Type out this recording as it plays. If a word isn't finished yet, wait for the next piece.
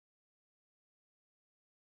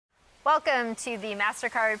Welcome to the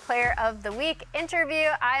MasterCard Player of the Week interview.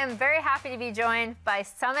 I am very happy to be joined by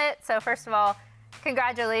Summit. So first of all,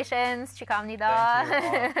 congratulations. 축하합니다.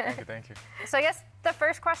 Thank you. Thank you. So I guess the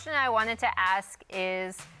first question I wanted to ask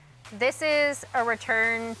is, this is a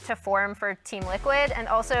return to form for Team Liquid and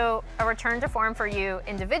also a return to form for you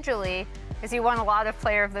individually, because you won a lot of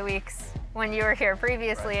Player of the Weeks when you were here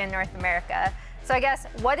previously in North America. So I guess,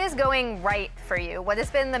 what is going right for you? What has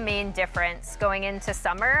been the main difference going into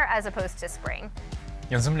summer as opposed to spring?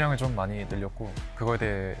 연습량을 좀 많이 늘렸고 그거에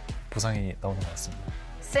대해 보상이 나오는 것 같습니다.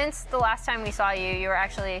 Since the last time we saw you, you were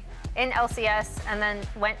actually in LCS and then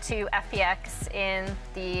went to FPX in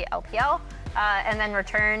the LPL and then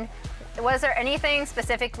returned. Was there anything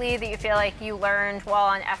specifically that you feel like you learned while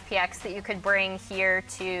on FPX that you could bring here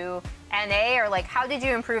to NA? Or like, how did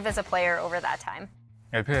you improve as a player over that time?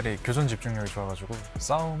 LPL이 교전 집중력이 좋아가지고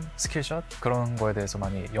싸움, 스킬샷 그런 거에 대해서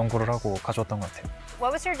많이 연구를 하고 가져왔던 것 같아요.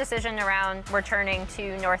 What was your decision around returning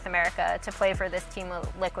to North America to play for this Team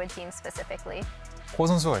Liquid team specifically? 코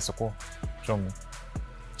선수가 있었고 좀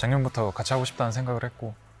작년부터 같이 하고 싶다는 생각을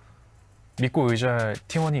했고 믿고 의지할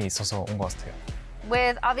팀원이 있어서 온 것 같아요.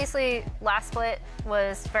 With obviously last split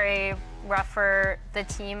was very rough for the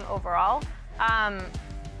team overall.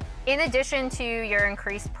 In addition to your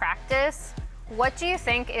increased practice, what do you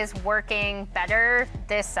think is working better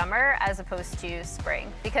this summer as opposed to spring?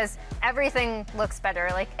 Because everything looks better,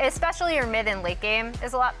 like especially your mid and late game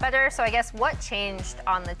is a lot better. So I guess what changed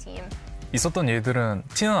on the team? 있었던 일들은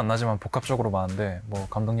티는 안 나지만 복합적으로 많은데 뭐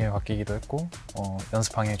감독님이 바뀌기도 했고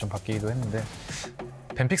연습 방향이 좀 바뀌기도 했는데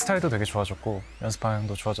뱀픽 스타일도 되게 좋아졌고 연습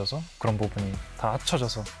방향도 좋아져서 그런 부분이 다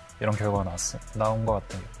합쳐져서 이런 결과가 나온 것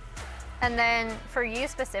같아요. And then for you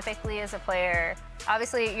specifically as a player,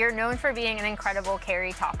 obviously you're known for being an incredible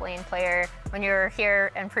carry top lane player. When you were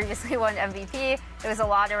here and previously won MVP, it was a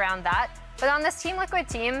lot around that. But on this Team Liquid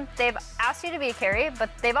team, they've asked you to be a carry,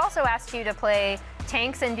 but they've also asked you to play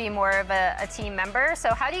tanks and be more of a team member.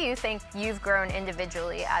 So how do you think you've grown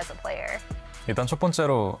individually as a player? 일단 첫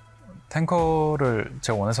번째로 탱커를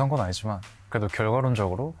제가 원해서 한 건 아니지만 그래도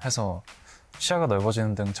결과론적으로 해서 시야가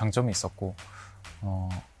넓어지는 등 장점이 있었고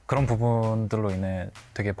그런 부분들로 인해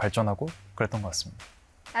되게 발전하고 그랬던 것 같습니다.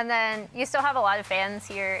 And then you still have a lot of fans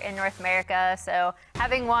here in North America, so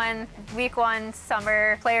having won Week 1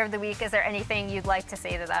 Summer Player of the Week, is there anything you'd like to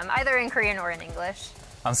say to them, either in Korean or in English?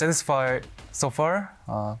 I'm satisfied so far,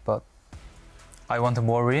 but I want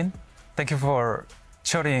more win. Thank you for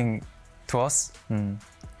cheering to us.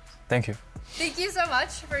 Thank you. Thank you so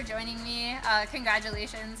much for joining me.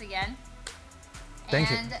 Congratulations again.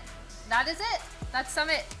 Thank you. And that is it. That's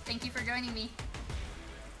Summit. Thank you for joining me.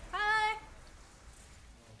 Bye.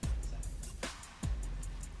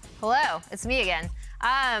 Hello, it's me again.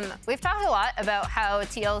 We've talked a lot about how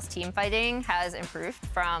TL's team fighting has improved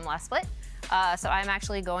from last split. So I'm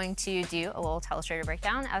actually going to do a little Telestrator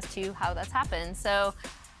breakdown as to how that's happened. So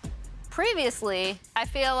previously, I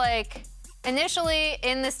feel like initially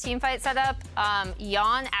in this team fight setup,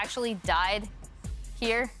 Yeon actually died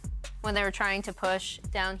here when they were trying to push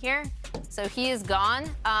down here. So he is gone,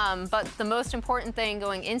 but the most important thing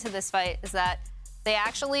going into this fight is that they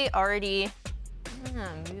actually already,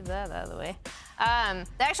 move that out of the way.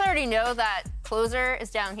 They actually already know that Closer is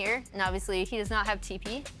down here, and obviously he does not have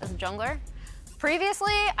TP as a jungler.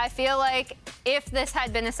 Previously, I feel like if this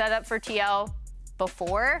had been a setup for TL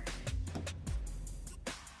before,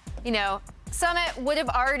 you know, Summit would have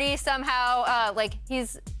already somehow, like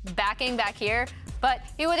he's backing back here, but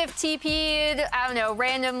he would have TP'd, I don't know,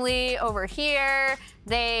 randomly over here.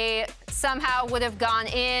 They somehow would have gone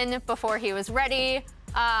in before he was ready.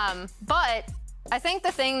 But I think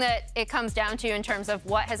the thing that it comes down to in terms of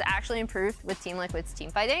what has actually improved with Team Liquid's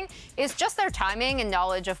team fighting is just their timing and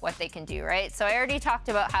knowledge of what they can do, right? So I already talked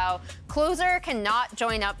about how Closer cannot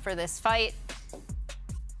join up for this fight.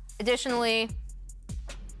 Additionally,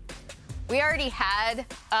 we already had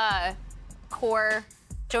Core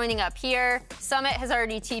joining up here. Summit has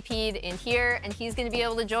already TP'd in here, and he's going to be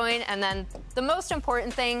able to join. And then the most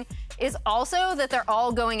important thing is also that they're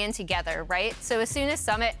all going in together, right? So as soon as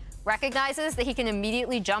Summit recognizes that he can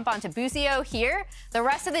immediately jump onto Buzio here, the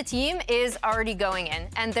rest of the team is already going in,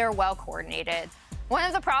 and they're well coordinated. One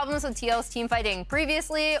of the problems with TL's team fighting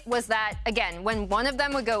previously was that, again, when one of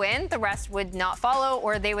them would go in, the rest would not follow,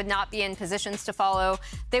 or they would not be in positions to follow.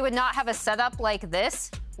 They would not have a setup like this,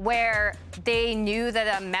 where they knew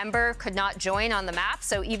that a member could not join on the map.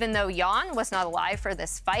 So even though Yeon was not alive for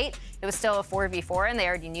this fight, it was still a 4v4, and they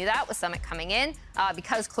already knew that with Summit coming in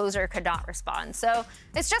because Closer could not respond. So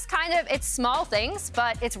it's just kind of, it's small things,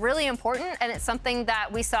 but it's really important, and it's something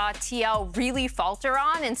that we saw TL really falter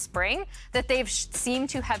on in spring that they've seemed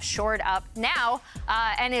to have shored up now,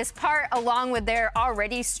 and is part, along with their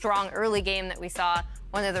already strong early game that we saw,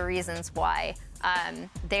 one of the reasons why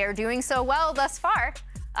they're doing so well thus far.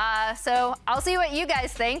 So I'll see what you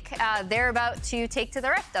guys think. They're about to take to the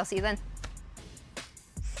Rift. I'll see you then.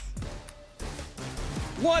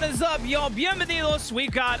 What is up, y'all? Bienvenidos.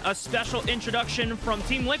 We've got a special introduction from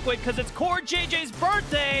Team Liquid because it's CoreJJ's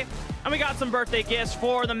birthday, and we got some birthday gifts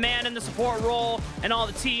for the man in the support role, and all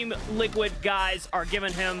the Team Liquid guys are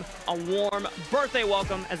giving him a warm birthday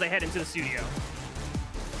welcome as they head into the studio.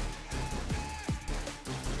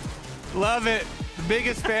 Love it. The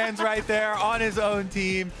biggest fans right there on his own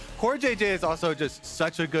team. CoreJJ is also just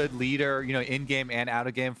such a good leader, you know, in-game and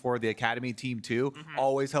out-of-game for the Academy team too.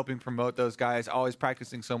 Always helping promote those guys, always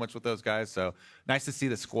practicing so much with those guys. So nice to see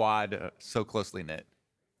the squad so closely knit.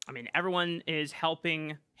 I mean, everyone is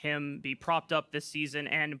helping him be propped up this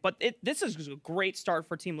season, but this is a great start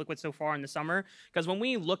for Team Liquid so far in the summer, because when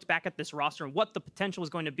we looked back at this roster and what the potential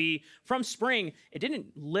was going to be from spring, it didn't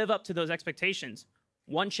live up to those expectations.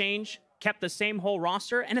 One change, kept the same whole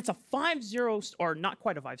roster, and it's a 5-0, or not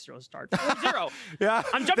quite a 5-0 start, 4-0. Yeah,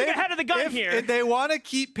 I'm jumping ahead of the gun here. If they want to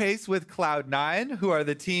keep pace with Cloud9, who are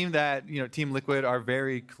the team that, you know, Team Liquid are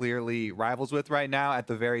very clearly rivals with right now at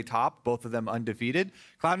the very top, both of them undefeated.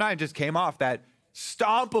 Cloud9 just came off that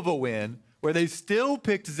stomp of a win where they still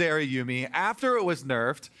picked Xayah after it was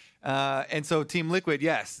nerfed. And so Team Liquid,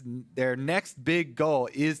 yes, their next big goal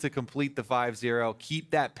is to complete the 5-0,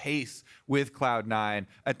 keep that pace with Cloud9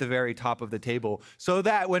 at the very top of the table, so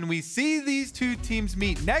that when we see these two teams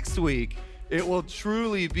meet next week, it will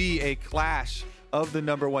truly be a clash of the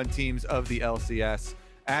 #1 teams of the LCS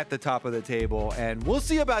at the top of the table. And we'll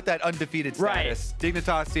see about that undefeated status. Right.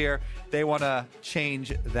 Dignitas here, they want to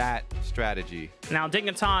change that strategy. Now,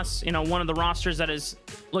 Dignitas, you know, one of the rosters that is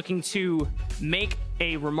looking to make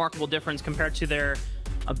a remarkable difference compared to their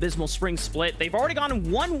abysmal spring split. They've already gotten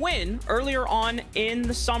one win earlier on in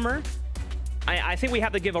the summer. I think we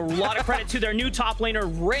have to give a lot of credit to their new top laner,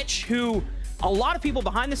 Rich, who a lot of people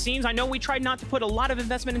behind the scenes, I know we tried not to put a lot of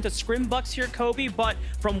investment into scrim bucks here, Kobe, but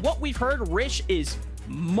from what we've heard, Rich is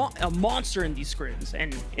a monster in these scrims,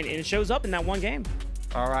 and it shows up in that one game.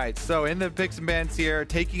 All right, so in the picks and bans here,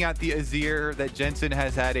 taking out the Azir that Jensen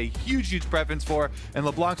has had a huge preference for, and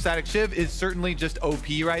LeBlanc Static Shiv is certainly just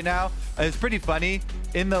OP right now. It's pretty funny.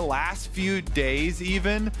 In the last few days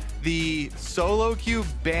even, the solo queue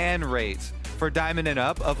ban rate for Diamond and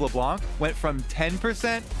up of LeBlanc went from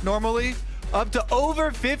 10% normally up to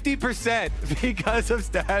over 50% because of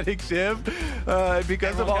Static Shiv,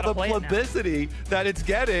 because of all the publicity that it's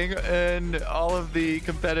getting and all of the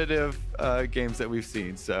competitive games that we've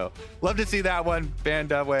seen. So love to see that one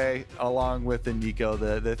banned away along with the Nico,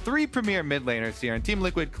 the three premier mid laners here. And Team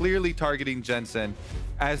Liquid clearly targeting Jensen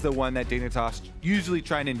as the one that Dignitas usually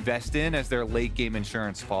try and invest in as their late game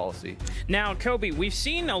insurance policy. Now, Kobe, we've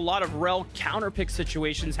seen a lot of Rell counter pick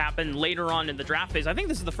situations happen later on in the draft phase. I think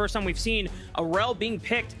this is the first time we've seen a Rell being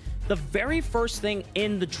picked the very first thing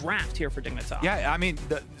in the draft here for Dignitas. Yeah, I mean,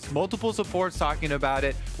 multiple supports talking about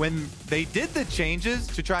it. When they did the changes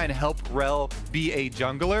to try and help Rell be a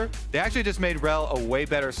jungler, they actually just made Rell a way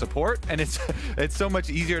better support, and it's so much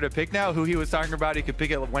easier to pick now. Who he was talking about, he could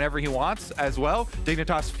pick it whenever he wants as well.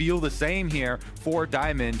 Dignitas feel the same here for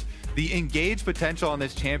Diamond. The engage potential on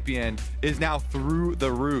this champion is now through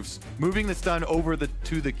the roofs. Moving the stun over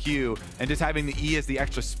to the Q and just having the E as the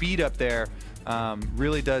extra speed up there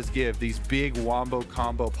really does give these big wombo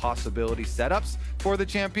combo possibility setups for the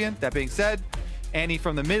champion. That being said, Annie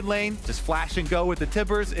from the mid lane, just flash and go with the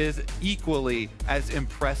Tibbers, is equally as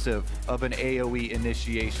impressive of an AoE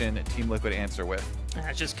initiation Team Liquid answer with.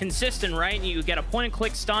 It's just consistent, right? You get a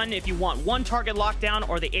point-and-click stun if you want one target lockdown,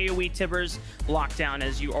 or the AoE Tibbers lockdown,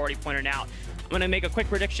 as you already pointed out. I'm going to make a quick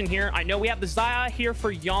prediction here. I know we have the Xayah here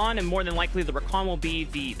for Yeon, and more than likely the Rakan will be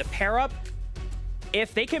the pair-up.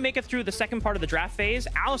 If they can make it through the second part of the draft phase,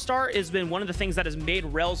 Alistar has been one of the things that has made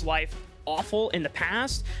Rell's life awful in the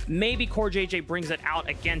past. Maybe CoreJJ brings it out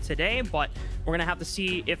again today, but we're going to have to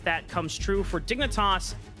see if that comes true for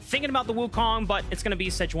Dignitas. Thinking about the Wukong, but it's going to be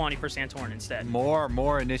Sejuani for Santorin instead.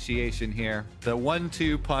 More initiation here. The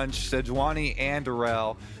 1-2 punch, Sejuani and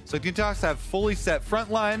Rell. So Dignitas have fully set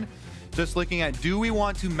frontline. Just looking at, do we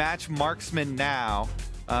want to match marksman now?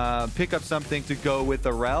 Pick up something to go with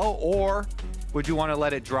the Rell, or would you want to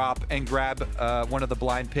let it drop and grab one of the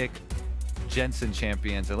blind pick Jensen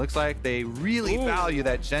champions? It looks like they really value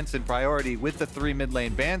that Jensen priority with the 3 mid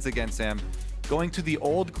lane bans against him. Going to the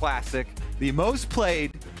old classic, the most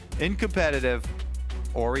played in competitive,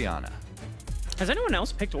 Orianna. Has anyone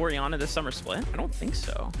else picked Orianna this summer split? I don't think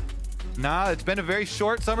so. Nah, it's been a very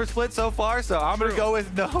short summer split so far, so I'm gonna go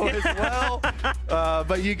with no as well.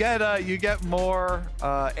 But you get more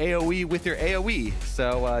AoE with your AoE.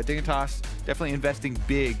 So Dignitas definitely investing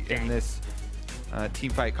big in this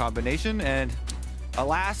team fight combination. And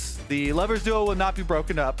alas, the lovers duo will not be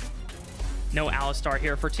broken up. No Alistar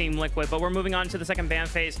here for Team Liquid, but we're moving on to the second ban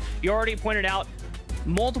phase. You already pointed out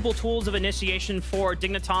multiple tools of initiation for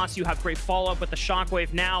Dignitas. You have great follow-up with the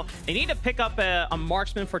Shockwave now. They need to pick up a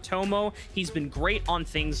marksman for Tomo. He's been great on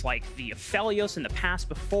things like the Aphelios in the past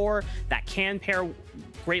before. That can pair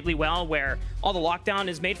greatly well, where all the lockdown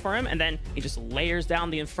is made for him, and then he just layers down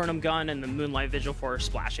the Infernum gun and the Moonlight Vigil for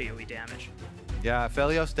splash AoE damage. Yeah,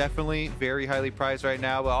 Aphelios definitely very highly prized right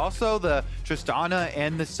now, but also the Tristana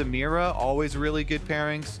and the Samira, always really good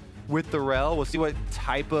pairings with the Rell. We'll see what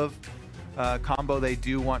type of combo they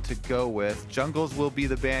do want to go with. Jungles will be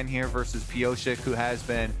the ban here versus Pyosik, who has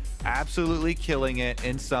been absolutely killing it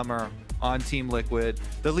in summer on Team Liquid.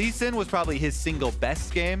 The Lee Sin was probably his single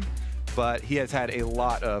best game, but he has had a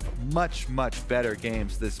lot of much better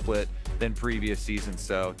games this split than previous seasons,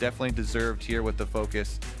 so definitely deserved here with the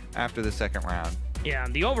focus after the second round. Yeah,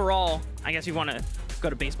 the overall, I guess you want to go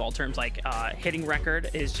to baseball terms, like hitting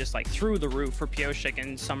record is just like through the roof for Pyosik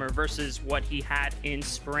in summer versus what he had in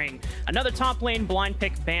spring. Another top lane blind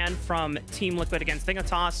pick ban from Team Liquid against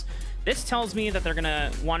Dignitas. This tells me that they're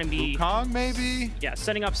gonna want to be Wukong, maybe? Yeah,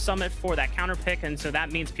 setting up Summit for that counter pick, and so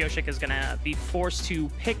that means Pyosik is gonna be forced to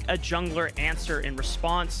pick a jungler answer in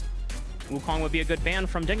response. Wukong would be a good ban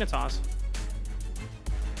from Dignitas.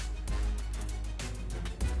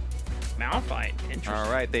 Malphite, interesting.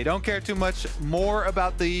 All right, they don't care too much more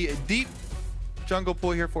about the deep jungle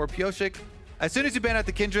pool here for Pyosik. As soon as you ban out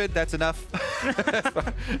the Kindred, that's enough.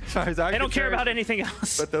 as far as they don't care about anything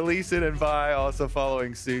else. But the Lee Sin and Vi also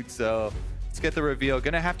following suit, so let's get the reveal.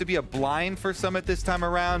 Gonna have to be a blind for Summit this time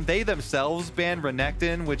around. They themselves banned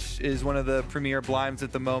Renekton, which is one of the premier blinds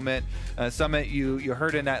at the moment. Summit, you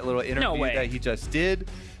heard in that little interview that he just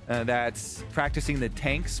did, that's practicing the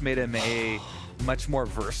tanks made him a much more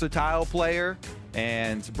versatile player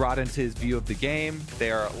and brought into his view of the game. They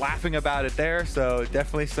are laughing about it there, so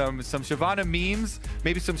definitely some Shyvana memes,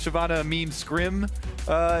 maybe some Shyvana meme scrim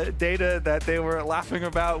data that they were laughing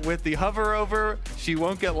about with the hover over. She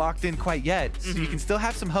won't get locked in quite yet, so you can still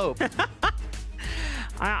have some hope.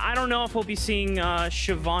 I don't know if we'll be seeing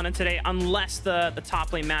Shyvana today unless the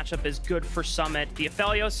top lane matchup is good for Summit. The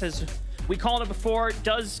Aphelios, has we called it before,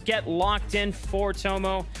 does get locked in for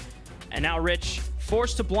Tomo. And now Rich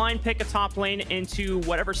forced to blind pick a top lane into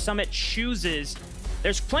whatever Summit chooses.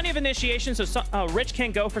 There's plenty of initiation, so Rich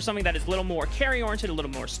can go for something that is a little more carry-oriented, a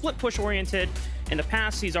little more split-push-oriented. In the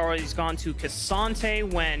past, he's always gone to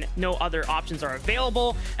Cassante when no other options are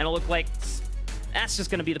available, and it'll look like that's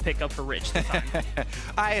just going to be the pickup for Rich this time.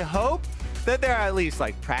 I hope that they're at least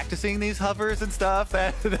like practicing these hovers and stuff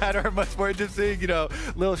that are much more interesting. You know,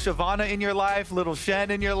 little Shyvana in your life, little Shen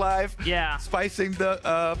in your life. Yeah. Spicing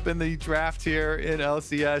up in the draft here in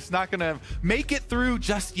LCS. Not gonna make it through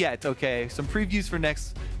just yet. Okay, some previews for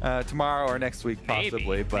next tomorrow or next week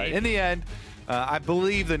possibly. But in the end, I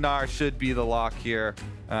believe the Gnar should be the lock here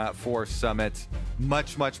for Summit.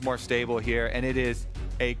 Much more stable here, and it is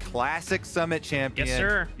a classic Summit champion. Yes,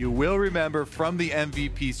 sir. You will remember from the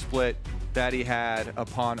MVP split that he had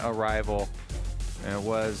upon arrival. And it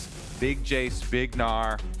was big Jace, big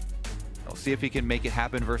Gnar. We'll see if he can make it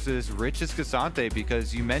happen versus Rich's Cassante,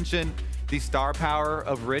 because you mentioned the star power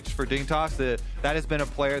of Rich for Dignitas. That has been a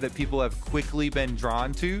player that people have quickly been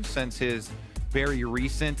drawn to since his very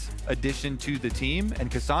recent addition to the team. And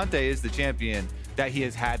Cassante is the champion that he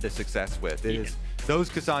has had the success with. It is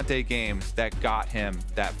those Cassante games that got him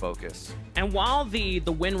that focus. And while the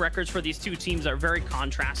win records for these two teams are very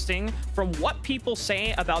contrasting, from what people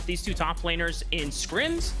say about these two top laners in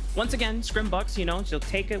scrims, once again, scrim bucks, you know, so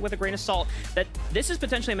take it with a grain of salt, that this is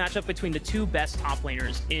potentially a matchup between the two best top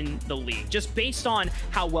laners in the league, just based on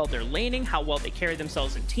how well they're laning, how well they carry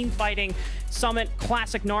themselves in team fighting. Summit,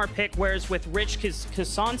 classic Gnar pick, whereas with Rich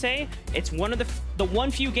Cassante, it's one of the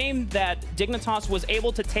one few game that Dignitas was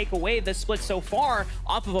able to take away this split so far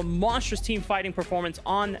off of a monstrous team fighting performance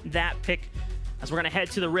on that pick. As we're going to head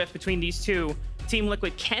to the rift between these two, Team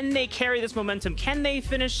Liquid, can they carry this momentum? Can they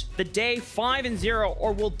finish the day 5-0,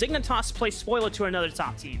 or will Dignitas play spoiler to another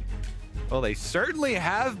top team? Well, they certainly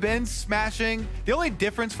have been smashing. The only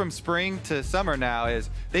difference from spring to summer now is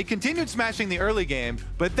they continued smashing the early game,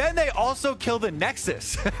 but then they also kill the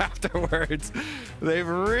Nexus afterwards. They've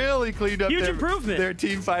really cleaned up their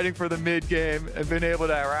team fighting for the mid game and been able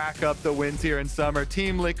to rack up the wins here in summer.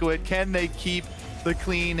 Team Liquid, can they keep the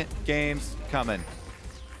clean games coming?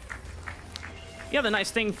 Yeah, the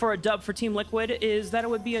nice thing for a dub for Team Liquid is that it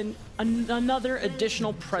would be another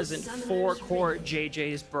additional present for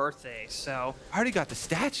CoreJJ's birthday. So I already got the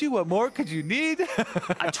statue. What more could you need? A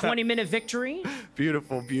 20-minute victory.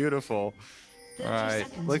 Beautiful, beautiful. All right,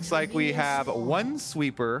 looks like we have one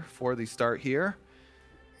sweeper for the start here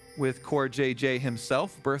with CoreJJ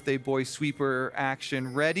himself. Birthday boy sweeper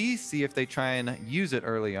action ready. See if they try and use it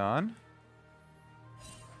early on.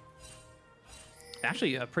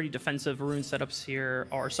 Actually, pretty defensive rune setups here,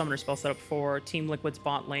 or summoner spell setup for Team Liquid's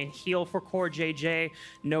bot lane. Heal for CoreJJ,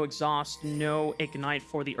 no exhaust, no ignite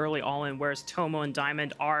for the early all-in, whereas Tomo and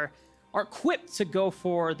Diamond are equipped to go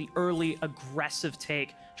for the early aggressive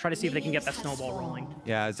take. Try to see if they can get that snowball rolling.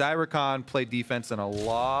 Yeah, Rakan played defense in a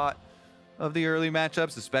lot of the early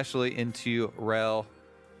matchups, especially into Rell.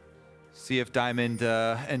 See if Diamond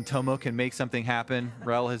and Tomo can make something happen.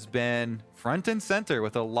 Rell has been front and center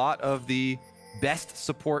with a lot of the best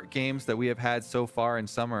support games that we have had so far in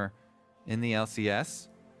summer in the LCS.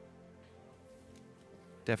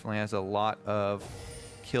 Definitely has a lot of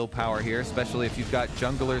kill power here, especially if you've got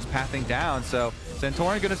junglers pathing down. So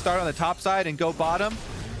Santorin going to start on the top side and go bottom,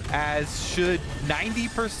 as should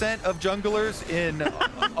 90% of junglers in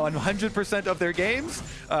on 100% of their games.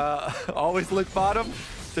 Always look bottom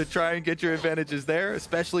to try and get your advantages there,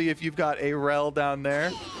 especially if you've got a Rell down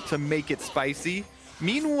there to make it spicy.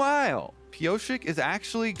 Meanwhile, Pyosik is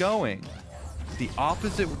actually going the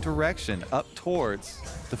opposite direction, up towards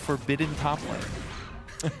the forbidden top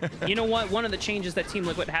lane. You know what? One of the changes that Team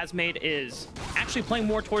Liquid has made is actually playing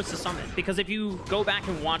more towards the Summit. Because if you go back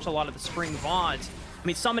and watch a lot of the spring VODs, I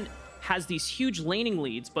mean, Summit has these huge laning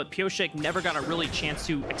leads, but Pyosik never got a really chance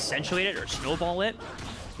to accentuate it or snowball it.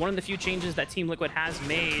 One of the few changes that Team Liquid has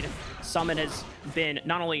made, Summit has been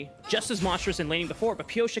not only just as monstrous in laning before, but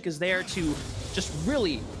Pyosik is there to just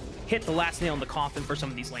really hit the last nail in the coffin for some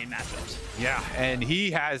of these lane matchups. Yeah, and he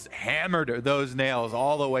has hammered those nails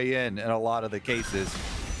all the way in a lot of the cases,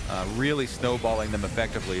 really snowballing them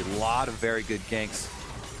effectively. A lot of very good ganks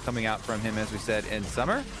coming out from him, as we said, in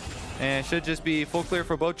summer. And should just be full clear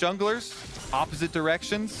for both junglers, opposite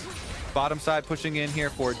directions. Bottom side pushing in here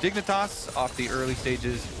for Dignitas off the early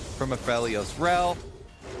stages from Aphelios Rell.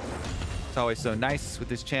 It's always so nice with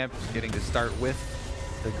this champ getting to start with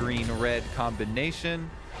the green-red combination.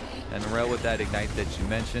 And Rell with that ignite that you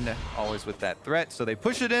mentioned, always with that threat. So they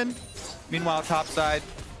push it in. Meanwhile, top side,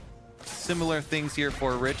 similar things here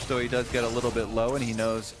for Rich, though he does get a little bit low, and he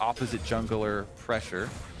knows opposite jungler pressure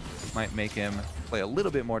might make him play a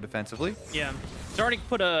little bit more defensively. Yeah, he's already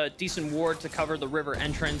put a decent ward to cover the river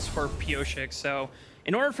entrance for Pyosik. So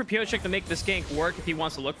in order for Pyosik to make this gank work, if he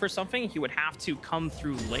wants to look for something, he would have to come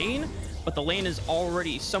through lane. But the lane is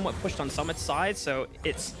already somewhat pushed on Summit's side, so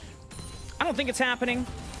I don't think it's happening.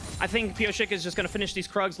 I think Pyosik is just going to finish these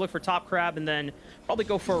Krugs, look for top crab, and then probably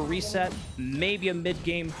go for a reset. Maybe a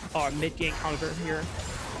mid-game counter here.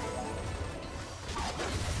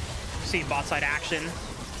 See bot side action.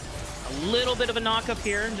 A little bit of a knock-up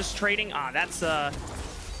here, and just trading. That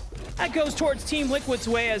goes towards Team Liquid's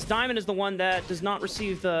way, as Diamond is the one that does not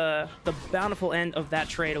receive the bountiful end of that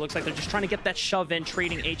trade. It looks like they're just trying to get that shove in,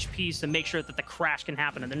 trading HPs to make sure that the crash can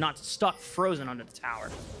happen and they're not stuck frozen under the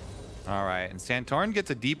tower. All right, and Santorin gets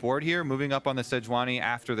a deep ward here, moving up on the Sejuani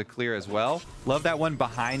after the clear as well. Love that one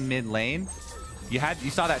behind mid lane. You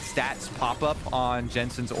saw that stats pop up on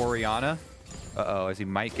Jensen's Orianna. Uh-oh, as he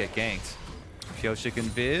might get ganked. Pyosik and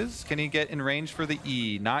Viz, can he get in range for the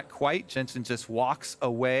E? Not quite. Jensen just walks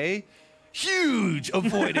away. Huge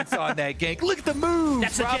avoidance on that gank. Look at the move.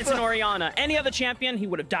 That's a Jensen Orianna. Any other champion, he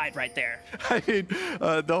would have died right there. I mean,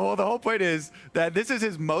 the whole point is that this is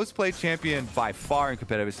his most played champion by far in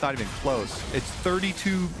competitive. It's not even close. It's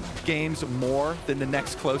 32 games more than the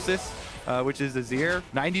next closest, which is Azir.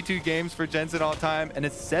 92 games for Jensen all time, and a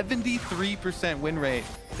 73% win rate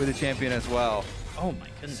with the champion as well. Oh my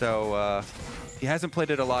goodness. So he hasn't played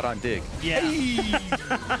it a lot on Dig. Yeah.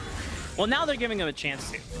 Hey. Well, now they're giving him a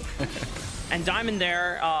chance to. And Diamond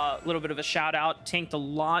there, a little bit of a shout out, tanked a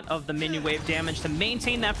lot of the minion wave damage to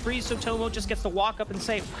maintain that freeze, so Tomo just gets to walk up and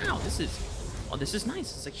say, wow, this is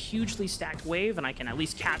nice. It's a hugely stacked wave, and I can at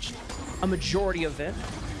least catch a majority of it.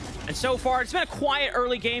 And so far, it's been a quiet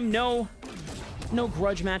early game. No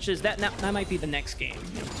grudge matches. That might be the next game,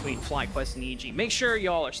 between FlyQuest and EG. Make sure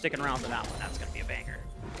y'all are sticking around for that one. That's going to be a banger.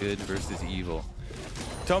 Good versus evil.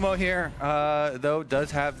 Tomo here, though, does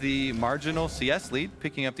have the marginal CS lead,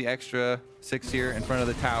 picking up the extra 6 here in front of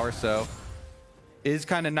the tower, so is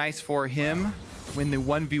kind of nice for him when the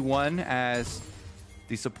 1v1 as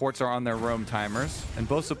the supports are on their roam timers. And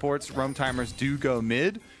both supports' roam timers do go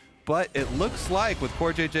mid, but it looks like with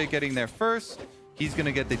CoreJJ getting there first, he's going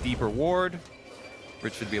to get the deeper ward.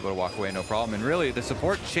 Rich should be able to walk away, no problem. And really, the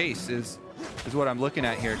support chase is what I'm looking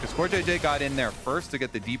at here, because CoreJJ got in there first to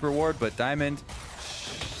get the deeper ward, but Diamond,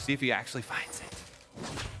 see if he actually finds it.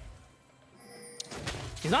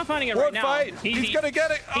 He's not finding it Ward right fight. now. He's gonna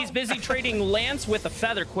get it. He's busy trading Lance with a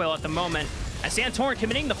Feather Quill at the moment. As Santorin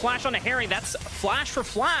committing the flash on a Haeri, that's flash for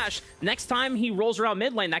flash. Next time he rolls around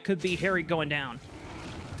mid lane, that could be Haeri going down.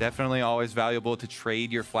 Definitely always valuable to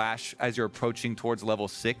trade your flash as you're approaching towards level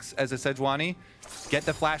 6 as a Sejuani. Get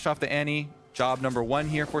the flash off the Annie. Job number 1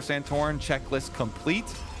 here for Santorin. Checklist complete.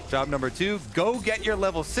 Job number 2, go get your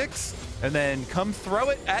level 6 and then come throw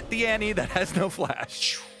it at the Annie that has no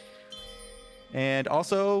flash. And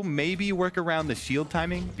also maybe work around the shield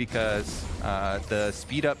timing, because the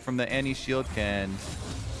speed up from the Annie shield can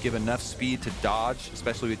give enough speed to dodge,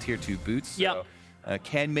 especially with tier 2 boots. Yep. So,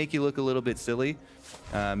 can make you look a little bit silly.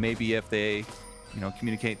 Maybe if they,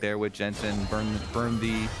 communicate there with Jensen, burn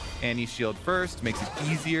the Annie shield first, makes it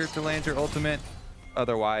easier to land your ultimate.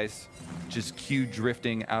 Otherwise, just Q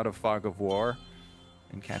drifting out of Fog of War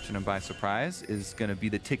and catching him by surprise is going to be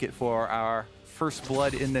the ticket for our first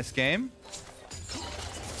blood in this game.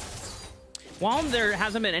 While there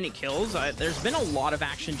hasn't been any kills, there's been a lot of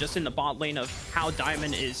action just in the bot lane of how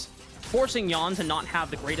Diamond is forcing Yeon to not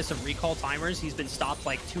have the greatest of recall timers. He's been stopped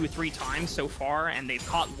like 2 or 3 times so far, and they've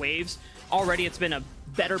caught waves. Already it's been a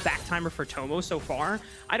better back timer for Tomo so far.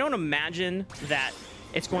 I don't imagine that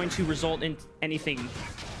it's going to result in anything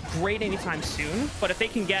great anytime soon, but if they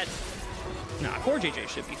can get... Nah, CoreJJ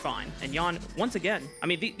should be fine. And Yeon, once again, I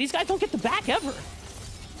mean, these guys don't get the back ever.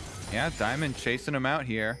 Yeah, Diamond chasing him out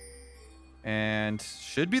here. And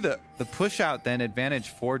should be the push out then advantage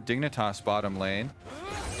for Dignitas bottom lane.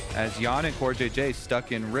 As Yeon and CoreJJ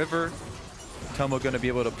stuck in river. Tomo going to be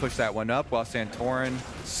able to push that one up while Santorin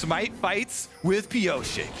smite fights with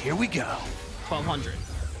Pyosik. Here we go. 1200,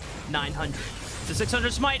 900. It's a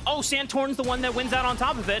 600 smite. Oh, Santorin's the one that wins out on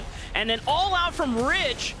top of it. And then all out from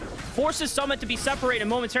Rich forces Summit to be separated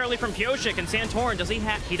momentarily from Pyosik. And Santorin,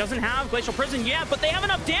 he doesn't have Glacial Prison yet, but they have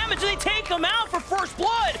enough damage. They take him out for first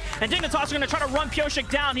blood. And Dignitas are going to try to run Pyosik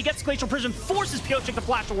down. He gets Glacial Prison, forces Pyosik to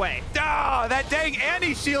flash away. Oh, that dang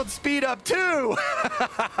Annie shield speed up too.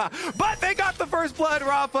 But they got the first blood,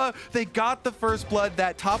 Raafaa. They got the first blood.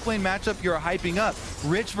 That top lane matchup you're hyping up.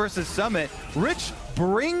 Rich versus Summit. Rich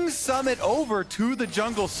brings Summit over to the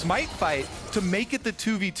jungle smite fight to make it the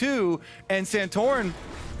 2v2. And Santorin,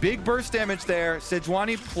 big burst damage there.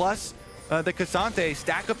 Sejuani plus the Cassante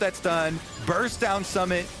stack up that stun, burst down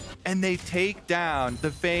Summit, and they take down the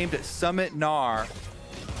famed Summit Gnar.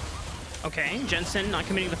 Okay, Jensen not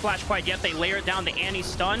committing the flash quite yet. They layer down the Annie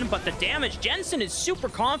stun, but the damage, Jensen is super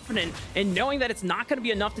confident in knowing that it's not going to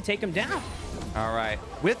be enough to take him down. All right,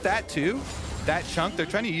 with that too, that chunk, they're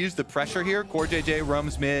trying to use the pressure here. CoreJJ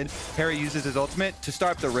roams mid. Haeri uses his ultimate to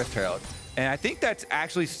start up the Rift Herald. And I think that's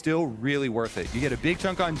actually still really worth it. You get a big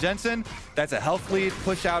chunk on Jensen. That's a health lead.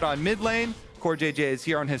 Push out on mid lane. CoreJJ is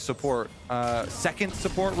here on his support, second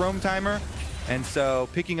support roam timer. And so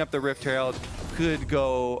picking up the Rift Herald could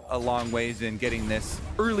go a long ways in getting this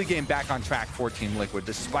early game back on track for Team Liquid,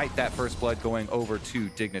 despite that first blood going over to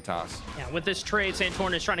Dignitas. Yeah, with this trade,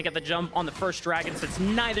 Santorin is trying to get the jump on the first dragon since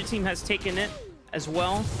neither team has taken it as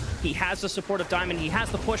well. He has the support of Diamond. He has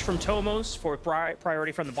the push from Tomos for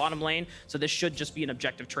priority from the bottom lane. So this should just be an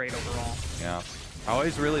objective trade overall. Yeah. I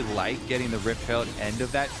always really like getting the Rift Herald end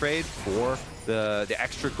of that trade for the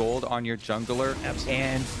extra gold on your jungler. Absolutely.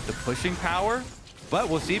 And the pushing power. But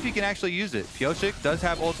we'll see if he can actually use it. Pyosik does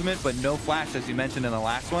have ultimate, but no flash, as you mentioned in the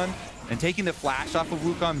last one. And taking the flash off of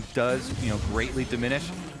Wukong does, greatly diminish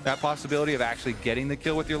that possibility of actually getting the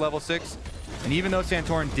kill with your level 6. And even though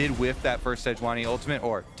Santorin did whiff that first Sejuani ultimate,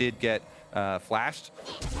 or did get flashed,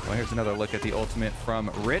 well, here's another look at the ultimate from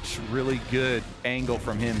Rich. Really good angle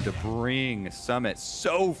from him to bring Summit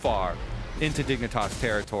so far into Dignitas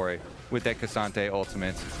territory with that Cassante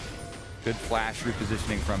ultimate. Good flash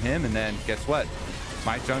repositioning from him, and then guess what?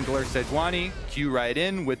 My jungler Sejuani, Q right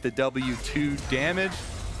in with the W2 damage,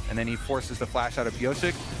 and then he forces the flash out of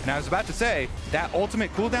Pyosik. And I was about to say, that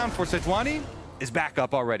ultimate cooldown for Sejuani is back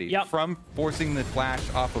up already from forcing the flash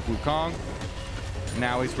off of Wukong.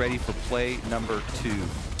 Now he's ready for play number 2.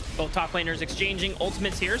 Both top laners exchanging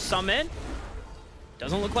ultimates here. Summit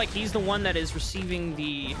Doesn't look like he's the one that is receiving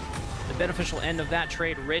the beneficial end of that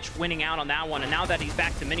trade. Rich winning out on that one, and now that he's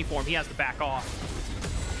back to mini form, he has to back off.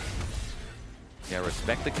 Yeah,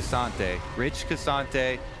 respect the K'Sante. Rich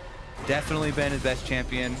K'Sante, definitely been his best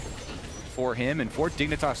champion for him and for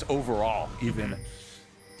Dignitas overall, even,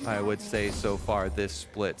 I would say, so far this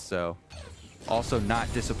split. So also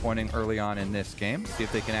not disappointing early on in this game. See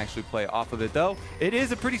if they can actually play off of it, though. It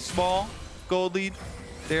is a pretty small gold lead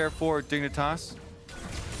there for Dignitas,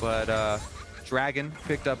 but Dragon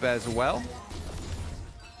picked up as well.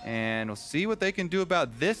 And we'll see what they can do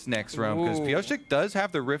about this next round, because Pyosik does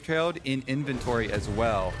have the Rift Herald in inventory as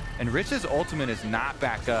well. And Rich's ultimate is not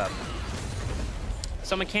back up.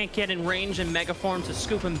 Someone can't get in range in Mega Form to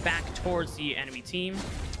scoop him back towards the enemy team.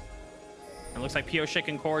 It looks like Pyosik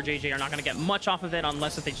and CoreJJ are not going to get much off of it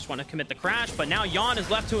unless if they just want to commit the crash. But now Yeon is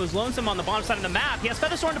left to his lonesome on the bottom side of the map. He has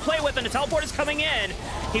Featherstorm to play with, and the teleport is coming in.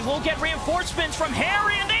 He will get reinforcements from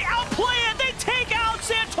Haeri, and they outplay it. They take out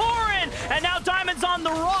Santorin, and now Diamond's on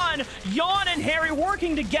the run. Yeon and Haeri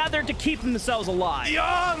working together to keep themselves alive.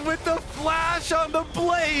 Yeon with the flash on the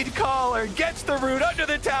blade collar, gets the root under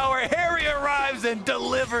the tower. Haeri arrives and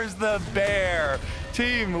delivers the bear.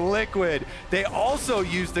 Team Liquid, they also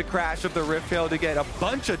used the crash of the Rift Herald to get a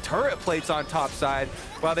bunch of turret plates on top side.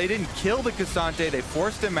 While they didn't kill the K'Sante, they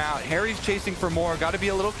forced him out. Haeri's chasing for more. Got to be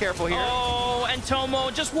a little careful here. Oh, and Tomo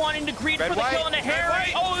just wanting to greet for the kill into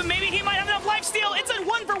Haeri. Oh, maybe he might have enough lifesteal. It's a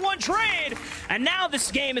 1-for-1 trade. And now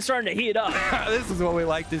this game is starting to heat up. This is what we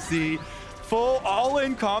like to see. Full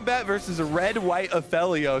all-in combat versus a red-white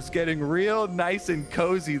Aphelios, getting real nice and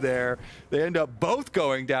cozy there. They end up both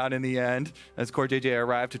going down in the end as CoreJJ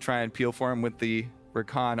arrived to try and peel for him with the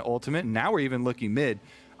Rakan ultimate. Now we're even looking mid.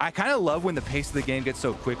 I kind of love when the pace of the game gets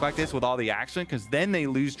so quick like this with all the action, because then they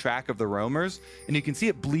lose track of the roamers, and you can see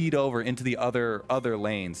it bleed over into the other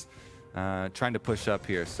lanes. Trying to push up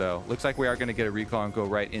here, so looks like we are going to get a recall and go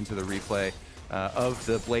right into the replay of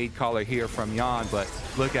the blade collar here from Yeon, but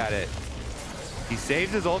look at it. He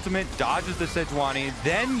saves his ultimate, dodges the Sejuani,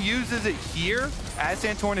 then uses it here as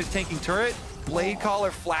Santorin is tanking turret. Blade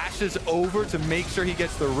Collar flashes over to make sure he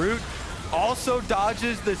gets the root. Also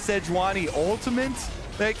dodges the Sejuani ultimate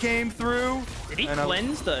that came through. Did he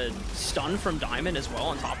cleanse the stun from Diamond as well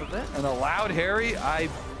on top of it? And allowed Haeri. I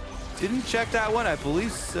didn't check that one. I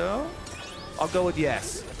believe so. I'll go with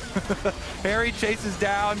yes. Haeri chases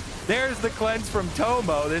down. There's the cleanse from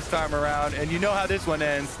Tomo this time around. And you know how this one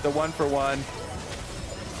ends, the 1-for-1.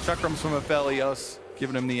 Chakrams from Aphelios,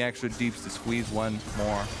 giving him the extra deeps to squeeze one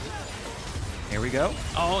more. Here we go.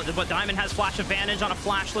 Oh, but Diamond has flash advantage on a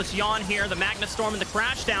flashless Yeon here. The Magna Storm and the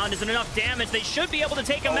crash down isn't enough damage. They should be able to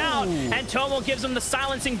take him out. And Tomo gives him the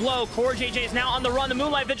silencing blow. CoreJJ is now on the run. The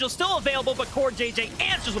Moonlight Vigil still available, but CoreJJ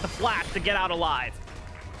answers with a flash to get out alive.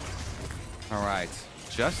 All right.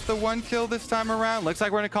 Just the one kill this time around. Looks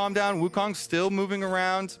like we're going to calm down. Wukong still moving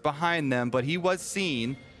around behind them, but he was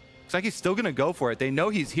seen. Looks like he's still going to go for it. They know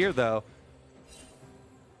he's here, though.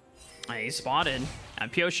 He's spotted. And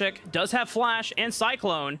Pyosik does have Flash and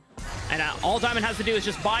Cyclone. And all Diamond has to do is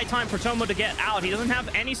just buy time for Tomo to get out. He doesn't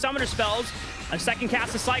have any summoner spells. A second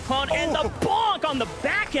cast of Cyclone, and the bonk on the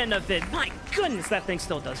back end of it. My goodness, that thing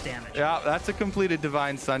still does damage. Yeah, that's a completed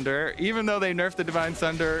Divine Sunder. Even though they nerfed the Divine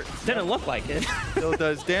Sunder, didn't look like it. Still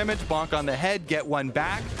does damage. Bonk on the head, get one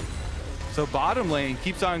back. So bottom lane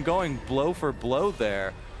keeps on going blow for blow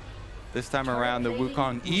there. This time around, the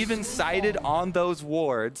Wukong even sided on those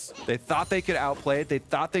wards. They thought they could outplay it. They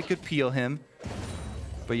thought they could peel him.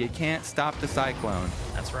 But you can't stop the Cyclone.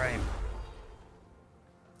 That's right.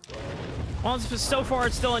 Well, so far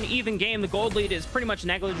it's still an even game. The gold lead is pretty much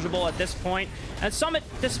negligible at this point. At Summit,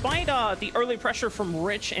 despite the early pressure from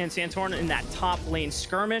Rich and Santorin in that top lane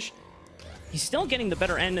skirmish, he's still getting the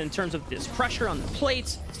better end in terms of this pressure on the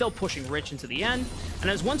plates, still pushing Rich into the end. And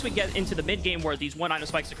as once we get into the mid game where these one item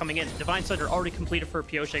spikes are coming in, Divine Sunder already completed for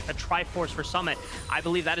Pyosik, the Triforce for Summit. I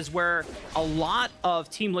believe that is where a lot of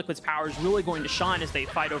Team Liquid's power is really going to shine as they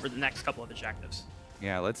fight over the next couple of objectives.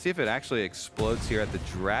 Yeah, let's see if it actually explodes here at the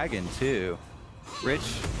Dragon, too. Rich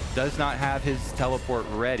does not have his teleport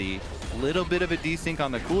ready. Little bit of a desync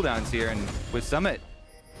on the cooldowns here, and with Summit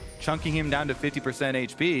chunking him down to 50%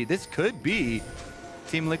 HP, this could be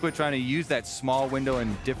Team Liquid trying to use that small window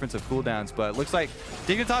and difference of cooldowns, but it looks like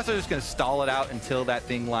Dignitas are just going to stall it out until that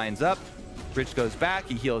thing lines up. Rich goes back,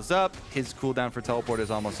 he heals up, his cooldown for teleport is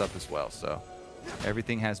almost up as well, so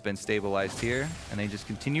everything has been stabilized here, and they just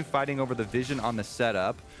continue fighting over the vision on the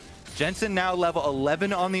setup. Jensen now level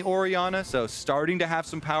 11 on the Orianna, so starting to have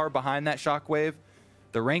some power behind that shockwave.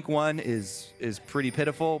 The rank 1 is pretty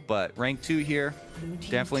pitiful, but rank 2 here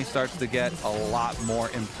definitely starts to get a lot more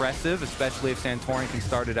impressive, especially if Santorin can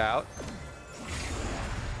start it out.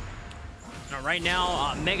 Right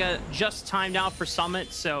now, Mega just timed out for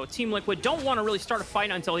Summit, so Team Liquid don't want to really start a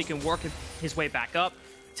fight until he can work his way back up.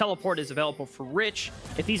 Teleport is available for Rich.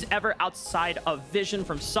 If he's ever outside of vision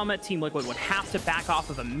from Summit, Team Liquid would have to back off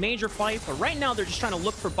of a major fight, but right now they're just trying to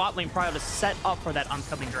look for bot lane Prio to set up for that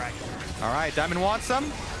oncoming dragon. All right, Diamond wants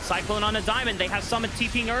some. Cyclone on a Diamond. They have Summit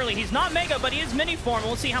TPing early. He's not Mega, but he is mini form.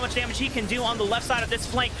 We'll see how much damage he can do on the left side of this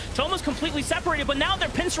flank. Tomo's completely separated, but now they're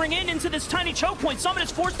pincering into this tiny choke point. Summit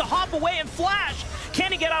is forced to hop away and flash.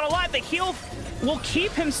 Can he get out alive? The heal will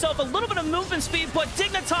keep himself a little bit of movement speed, but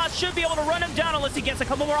Dignitas should be able to run him down unless he gets a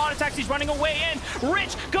couple more auto attacks. He's running away in.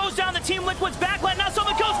 Rich goes down the Team Liquid's backline. Now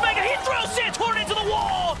Summit goes Mega. He throws Santorin into the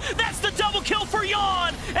wall. That's the double kill for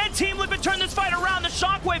Yeon. And Team Liquid turn this fight around. The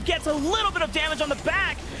Shockwave gets a little bit of damage on the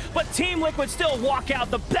back, but Team Liquid still walk out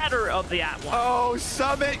the better of the at one. Oh,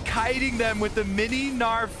 Summit kiting them with the mini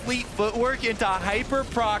Gnar fleet footwork into hyper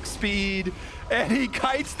proc speed, and he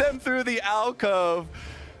kites them through the alcove.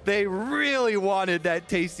 They really wanted that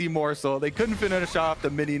tasty morsel. They couldn't finish off the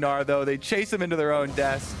mini Gnar, though. They chase him into their own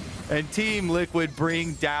deaths, and Team Liquid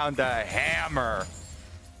bring down the hammer.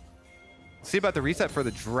 See about the reset for the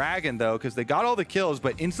Dragon, though, because they got all the kills,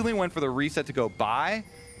 but instantly went for the reset to go by.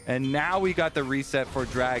 And now we got the reset for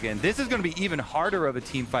Dragon. This is going to be even harder of a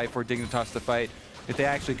team fight for Dignitas to fight if they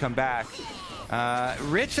actually come back.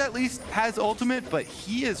 Rich at least has ultimate, but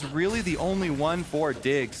he is really the only one for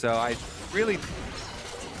Dig. So I really...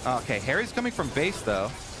 Okay, Haeri's coming from base, though.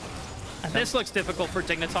 This looks difficult for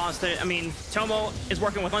Dignitas. I mean, Tomo is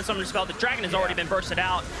working with one summoner spell. The Dragon has already been bursted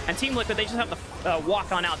out. And Team Liquid, they just have to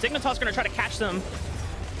walk on out. Dignitas going to try to catch them.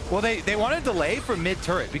 Well, they want to delay for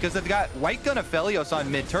mid-turret because they've got White Gun Aphelios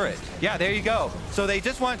on mid-turret. Yeah, there you go. So they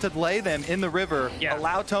just want to delay them in the river,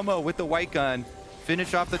 allow Tomo with the White Gun,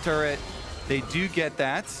 finish off the turret. They do get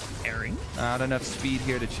that. Haeri. Not enough speed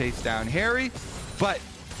here to chase down Haeri, but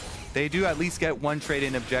they do at least get one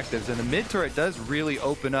trade-in objectives. And the mid-turret does really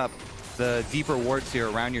open up the deeper wards here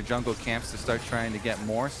around your jungle camps to start trying to get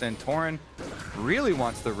more. Santorin really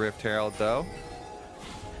wants the Rift Herald, though.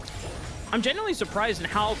 I'm genuinely surprised in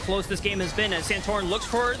how close this game has been as Santorin looks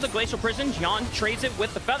for the Glacial Prison. Yeon trades it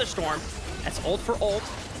with the Featherstorm. That's ult for ult.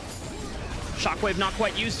 Shockwave not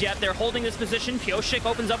quite used yet. They're holding this position. Pyosik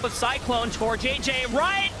opens up with Cyclone. CoreJJ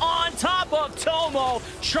right on top of Tomo.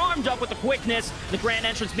 Charmed up with the quickness. The grand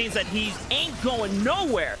entrance means that he ain't going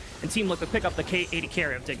nowhere. And Team Liquid pick up the AD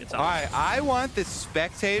carry of Dignitas. All right, I want the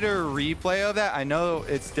spectator replay of that. I know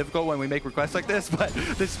it's difficult when we make requests like this, but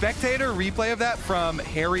the spectator replay of that from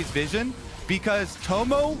Haeri's vision, because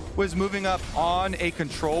Tomo was moving up on a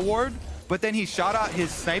control ward, but then he shot out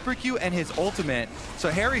his sniper Q and his ultimate.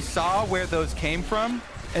 So Haeri saw where those came from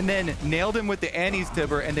and then nailed him with the Annie's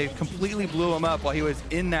Tibber, and they completely blew him up while he was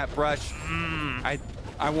in that brush.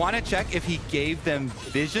 I want to check if he gave them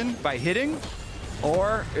vision by hitting,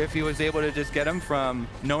 or if he was able to just get him from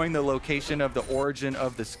knowing the location of the origin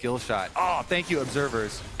of the skill shot. Oh, thank you,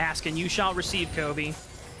 observers. Ask and you shall receive, Kobe.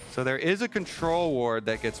 So there is a control ward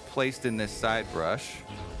that gets placed in this side brush.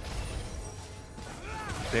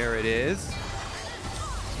 There it is.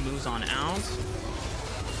 Moves on out.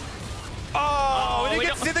 Oh, we didn't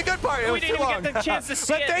get to see the good part. It was too long. We didn't get the chance to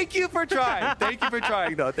see but it. Thank you for trying. Thank you for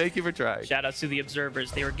trying, though. Thank you for trying. Shout out to the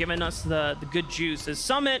observers. They were giving us the good juice as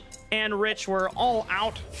Summit and Rich were all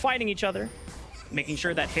out fighting each other, making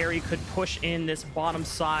sure that Haeri could push in this bottom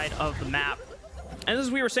side of the map. And as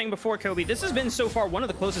we were saying before, Kobe, this has been so far one of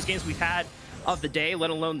the closest games we've had of the day, let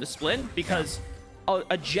alone the split, because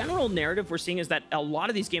a general narrative we're seeing is that a lot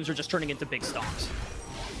of these games are just turning into big stomps.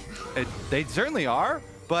 They certainly are,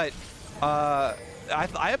 but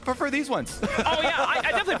I prefer these ones. Oh yeah, I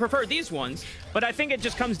definitely prefer these ones, but I think it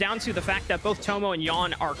just comes down to the fact that both Tomo and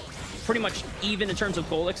Yeon are pretty much even in terms of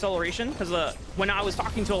goal acceleration, because when I was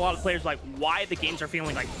talking to a lot of players like why the games are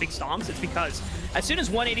feeling like big stomps, it's because as soon as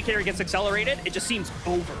one AD carry gets accelerated, it just seems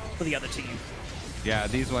over for the other team. Yeah,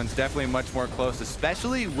 these ones definitely much more close,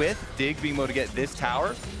 especially with Dig being able to get this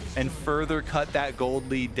tower and further cut that gold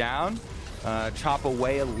lead down, chop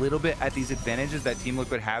away a little bit at these advantages that Team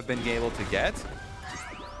Liquid have been able to get.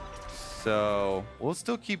 So we'll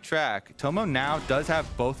still keep track. Tomo now does have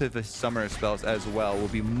both of his summoner spells as well. Will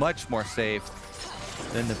be much more safe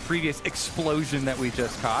than the previous explosion that we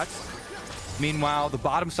just caught. Meanwhile, the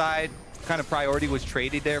bottom side kind of priority was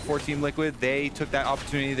traded there for Team Liquid. They took that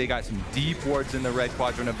opportunity. They got some deep wards in the red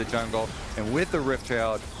quadrant of the jungle. And with the Rift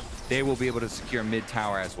Herald, they will be able to secure mid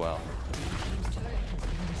tower as well.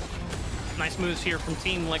 Nice moves here from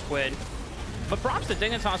Team Liquid. But props to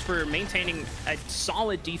Dignitas for maintaining a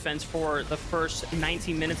solid defense for the first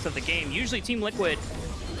 19 minutes of the game. Usually Team Liquid,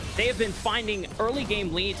 they have been finding early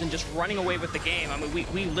game leads and just running away with the game. I mean,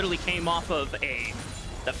 we literally came off of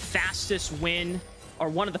the fastest win, or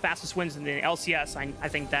one of the fastest wins in the LCS. I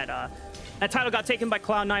think that that title got taken by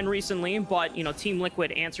Cloud9 recently, but you know, Team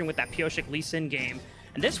Liquid answering with that Pyosik Lee Sin game.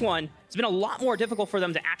 And this one, it's been a lot more difficult for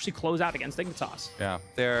them to actually close out against Dignitas. Yeah,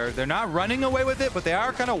 they're not running away with it, but they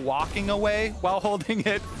are kind of walking away while holding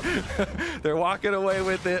it. They're walking away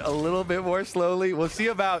with it a little bit more slowly. We'll see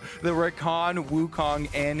about the Rakan,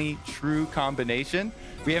 Wukong, Annie true combination.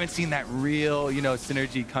 We haven't seen that real, you know,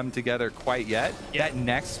 synergy come together quite yet. Yeah. That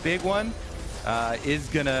next big one is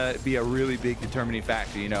gonna be a really big determining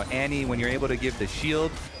factor. You know, Annie, when you're able to give the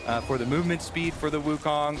shield for the movement speed for the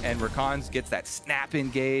Wukong, and Rakan gets that snap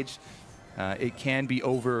engage, it can be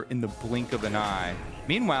over in the blink of an eye.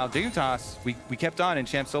 Meanwhile, Dignitas, we kept on in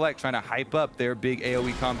Champ Select trying to hype up their big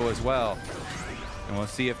AoE combo as well. And we'll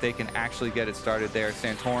see if they can actually get it started there.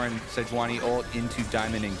 Santorin, Sejuani ult into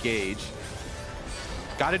Diamond engage.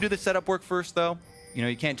 Got to do the setup work first, though. You know,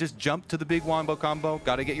 you can't just jump to the big wombo combo.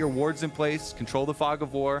 Got to get your wards in place, control the fog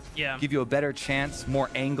of war, give you a better chance, more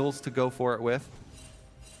angles to go for it with.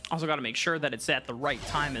 Also got to make sure that it's at the right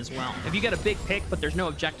time as well. If you get a big pick, but there's no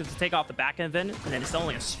objective to take off the back end, and then it's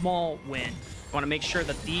only a small win, you want to make sure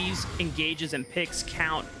that these engages and picks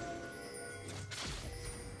count.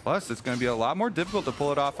 Plus, it's going to be a lot more difficult to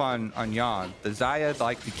pull it off on Yeon. The Xayah,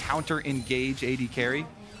 like the counter-engage AD carry.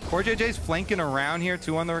 CoreJJ's flanking around here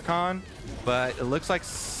too on the Rakan, but it looks like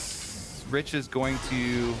Rich is going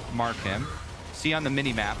to mark him. See on the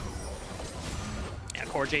mini-map. Yeah,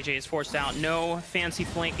 CoreJJ is forced out. No fancy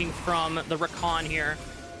flanking from the Rakan here.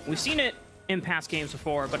 We've seen it in past games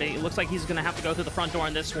before, but it looks like he's going to have to go through the front door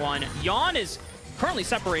in this one. Yeon is currently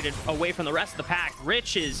separated away from the rest of the pack.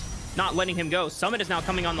 Rich is not letting him go. Summit is now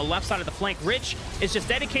coming on the left side of the flank. Rich is just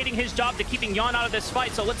dedicating his job to keeping Yeon out of this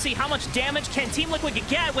fight. So let's see how much damage can Team Liquid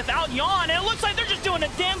get without Yeon. And it looks like they're just doing a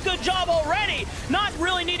damn good job already. Not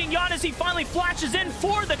really needing Yeon as he finally flashes in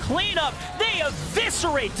for the cleanup. They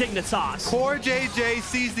eviscerate Dignitas. CoreJJ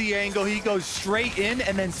sees the angle. He goes straight in,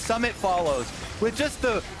 and then Summit follows. With just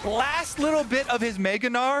the last little bit of his Mega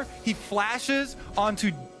Gnar, he flashes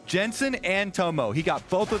onto Jensen and Tomo. He got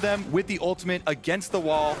both of them with the ultimate against the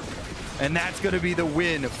wall, and that's going to be the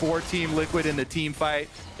win for Team Liquid in the team fight.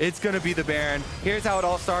 It's going to be the Baron. Here's how it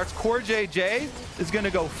all starts. CoreJJ is going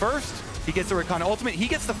to go first. He gets the Rakan ultimate. He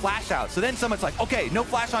gets the flash out. So then someone's like, okay, no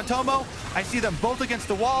flash on Tomo. I see them both against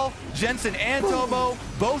the wall. Jensen and Tomo,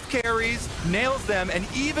 both carries, nails them. And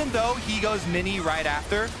even though he goes mini right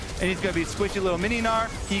after, and he's going to be squishy little mini Gnar,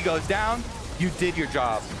 he goes down. You did your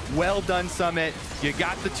job. Well done, Summit. You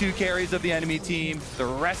got the 2 carries of the enemy team. The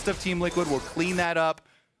rest of Team Liquid will clean that up.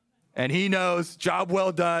 And he knows, job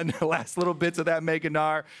well done. Last little bits of that Mega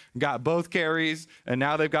Gnar. Got both carries, and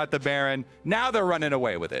now they've got the Baron. Now they're running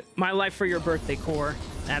away with it. My life for your birthday, Core.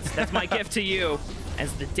 That's my gift to you.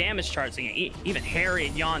 As the damage charts, even Haeri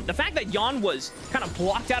and Yeon. The fact that Yeon was kind of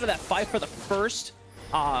blocked out of that fight for the first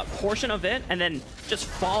portion of it, and then just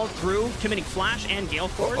followed through, committing Flash and Gale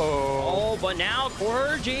Force. Oh, but now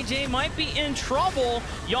CoreJJ might be in trouble.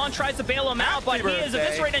 Yeon tries to bail him out, but he is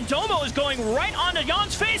eviscerated, and Tomo is going right onto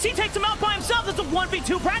Yeon's face. He takes him out by himself. It's a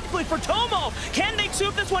 1v2 practically for Tomo. Can they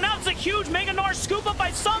scoop this one out? It's a huge Mega Gnar scoop up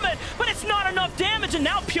by Summit, but it's not enough damage, and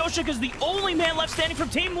now Pyosik is the only man left standing from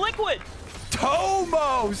Team Liquid.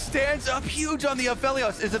 Tomo stands up huge on the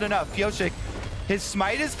Aphelios. Is it enough? Pyosik, his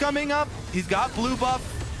smite is coming up. He's got blue buff,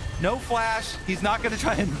 no flash. He's not going to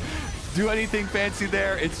try and do anything fancy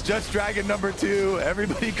there. It's just Dragon number 2.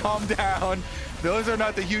 Everybody calm down. Those are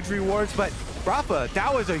not the huge rewards, but Raafaa,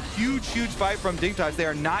 that was a huge, huge fight from Dignitas. They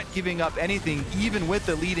are not giving up anything, even with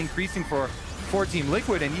the lead increasing for Team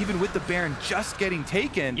Liquid, and even with the Baron just getting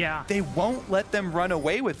taken, they won't let them run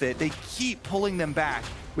away with it. They keep pulling them back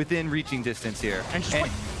within reaching distance here. And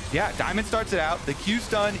yeah, Diamond starts it out. The Q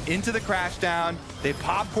stun into the crash down. They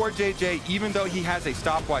pop CoreJJ, even though he has a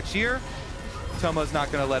stopwatch here. Tomo's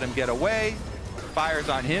not going to let him get away. Fires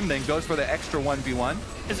on him, then goes for the extra 1v1.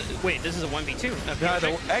 Wait, this is a 1v2.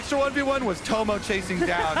 The extra 1v1 was Tomo chasing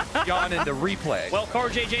down Yeon in the replay. Well,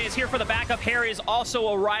 CoreJJ is here for the backup. Haeri is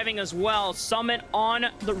also arriving as well. Summit on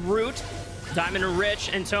the route. Diamond and Rich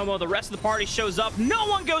and Tomo, the rest of the party shows up. No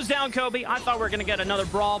one goes down, Kobe. I thought we were going to get another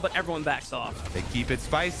brawl, but everyone backs off. They keep it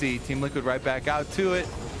spicy. Team Liquid right back out to it.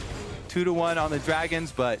 2-1 on the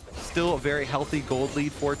Dragons, but still a very healthy gold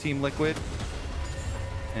lead for Team Liquid.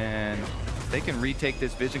 And they can retake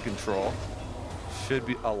this vision control. Should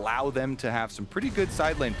allow them to have some pretty good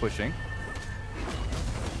side lane pushing.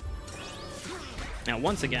 Now,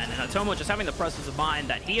 once again, Tomo just having the presence of mind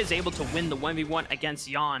that he is able to win the 1v1 against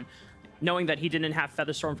Yeon, knowing that he didn't have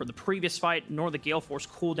Featherstorm for the previous fight, nor the Gale Force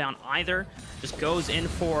cooldown either. Just goes in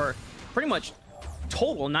for pretty much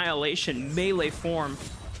total annihilation melee form.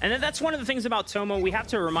 And then that's one of the things about Tomo. We have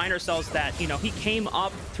to remind ourselves that, you know, he came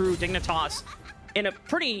up through Dignitas in a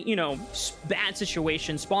pretty, you know, bad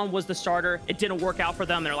situation. Spawn was the starter. It didn't work out for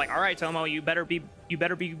them. They're like, all right, Tomo, you better be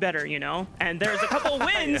better, you know? And there's a couple of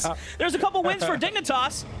wins. Yeah. There's a couple wins for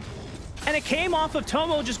Dignitas. And it came off of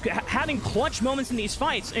Tomo just having clutch moments in these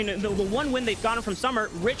fights. And the one win they've gotten from Summer,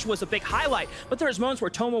 Rich was a big highlight. But there's moments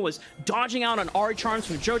where Tomo was dodging out on Ahri charms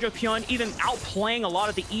from Jojo Pion, even outplaying a lot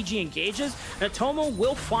of the EG engages. And Tomo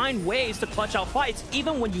will find ways to clutch out fights,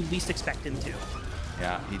 even when you least expect him to.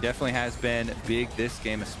 Yeah, he definitely has been big this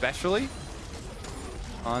game, especially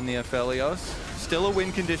on the Aphelios. Still a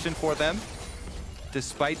win condition for them,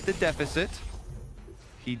 despite the deficit.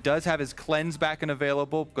 He does have his cleanse back and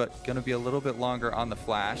available, but gonna be a little bit longer on the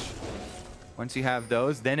flash. Once you have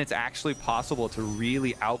those, then it's actually possible to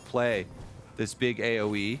really outplay this big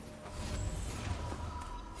AoE.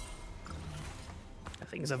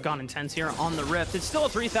 Things have gone intense here on the Rift. It's still a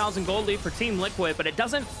 3,000 gold lead for Team Liquid, but it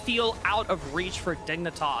doesn't feel out of reach for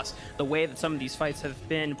Dignitas the way that some of these fights have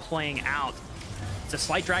been playing out. It's a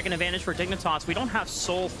slight dragon advantage for Dignitas. We don't have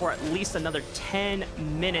Soul for at least another 10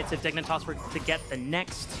 minutes if Dignitas were to get the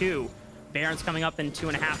next two. Baron's coming up in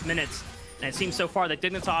 2.5 minutes. And it seems so far that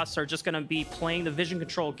Dignitas are just going to be playing the vision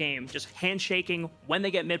control game, just handshaking when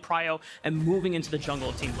they get mid-prio and moving into the jungle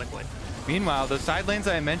of Team Liquid. Meanwhile, the side lanes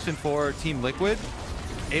I mentioned for Team Liquid,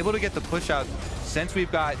 able to get the push out since we've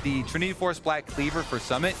got the Trinity Force Black Cleaver for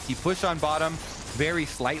Summit. He pushed on bottom very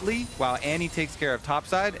slightly while Annie takes care of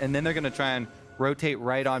topside, and then they're going to try and rotate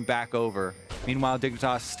right on back over. Meanwhile,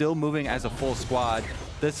 Dignitas still moving as a full squad.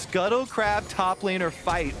 The Scuttle Crab top laner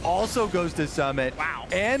fight also goes to Summit. Wow.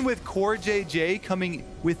 And with CoreJJ coming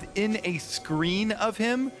within a screen of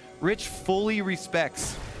him, Rich fully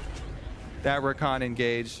respects that Rakan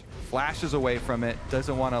engage, flashes away from it,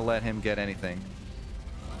 doesn't want to let him get anything.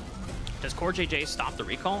 Does CoreJJ stop the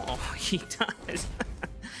recall? Oh, he does.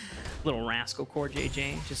 Little rascal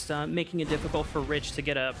CoreJJ, just making it difficult for Rich to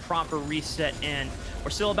get a proper reset in.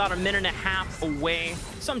 We're still about 1.5 minutes away.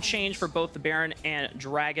 Some change for both the Baron and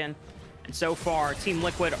Dragon. And so far, Team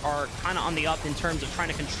Liquid are kind of on the up in terms of trying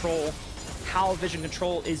to control how vision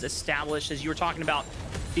control is established. As you were talking about,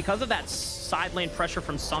 because of that side lane pressure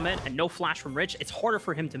from Summit and no flash from Rich, it's harder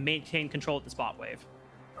for him to maintain control at the spot wave.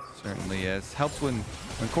 Certainly is. Helps when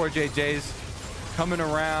CoreJJ's coming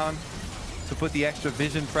around to put the extra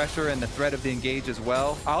vision pressure and the threat of the engage as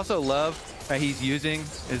well. I also love that he's using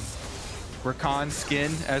his Rakan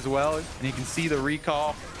skin as well, and you can see the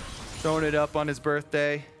recall, throwing it up on his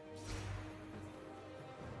birthday.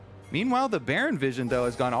 Meanwhile, the Baron vision, though,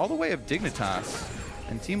 has gone all the way of Dignitas,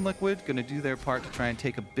 and Team Liquid going to do their part to try and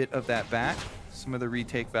take a bit of that back, some of the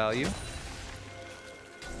retake value.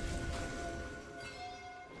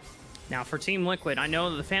 Now for Team Liquid, I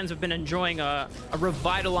know the fans have been enjoying a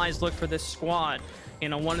revitalized look for this squad. You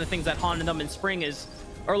know, one of the things that haunted them in spring is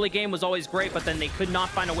early game was always great, but then they could not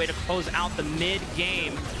find a way to close out the mid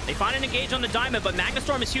game. They find an engage on the diamond, but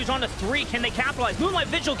Magnastorm is huge on the 3. Can they capitalize? Moonlight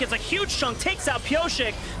Vigil gets a huge chunk, takes out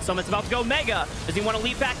Pyosik. Summit's about to go mega. Does he want to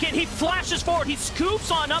leap back in? He flashes forward. He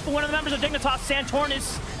scoops on up, and one of the members of Dignitas, Santorin,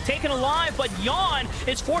 is taken alive, but Yeon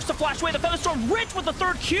is forced to flash away. The Featherstorm, Rich with the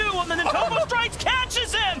 3rd Q, and then Tomo strikes,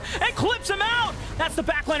 catches him, and clips him out. That's the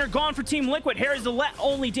backliner gone for Team Liquid. Haeri's the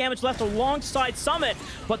only damage left alongside Summit,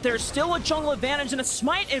 but there's still a jungle advantage and a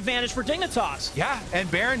smite advantage for Dignitas. Yeah, and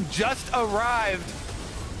Baron just arrived,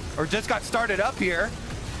 or just got started up here.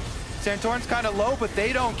 Santorin's kind of low, but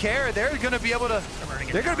they don't care. They're going to be able to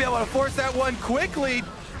force that one quickly.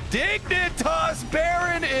 Dignitas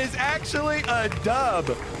Baron is actually a dub.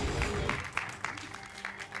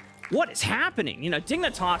 What is happening? You know,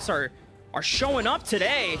 Dignitas are showing up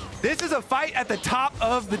today. This is a fight at the top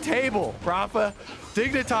of the table, Raafaa.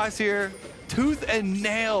 Dignitas here, tooth and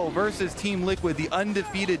nail versus Team Liquid, the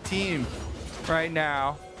undefeated team right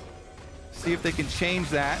now. See if they can change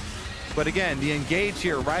that. But again, the engage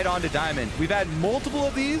here right onto Diamond. We've had multiple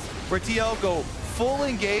of these where TL go full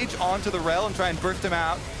engage onto the Rell and try and burst him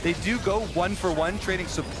out. They do go 1-for-1, trading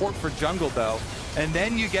support for jungle though. And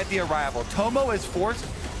then you get the arrival. Tomo is forced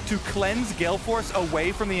to cleanse Gale Force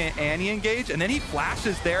away from the Annie engage, and then he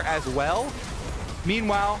flashes there as well.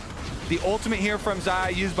 Meanwhile, the ultimate here from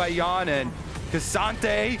Xayah used by Yeon, and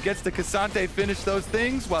Cassante gets the Cassante finish those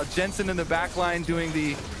things, while Jensen in the backline doing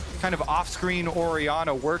the kind of off-screen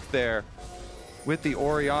Orianna work there. with the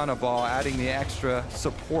Orianna ball, adding the extra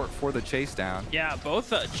support for the chase down. Yeah,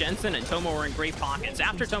 both Jensen and Tomo were in great pockets.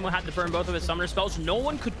 After Tomo had to burn both of his summoner spells, no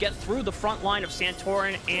one could get through the front line of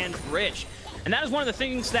Santorin and Rich. And that is one of the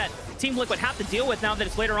things that Team Liquid have to deal with now that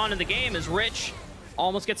it's later on in the game, is Rich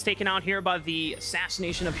almost gets taken out here by the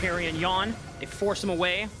assassination of Haeri and Yeon. They force him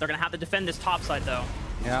away. They're going to have to defend this top side, though.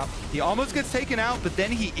 Yeah, he almost gets taken out, but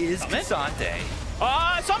then he is Cassante.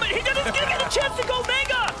 Summit, he doesn't get a chance to go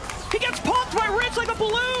mega! He gets popped by Rich like a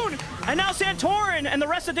balloon! And now Santorin and the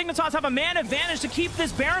rest of Dignitas have a man advantage to keep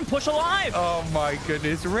this Baron push alive. Oh my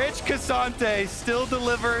goodness, Rich Cassante still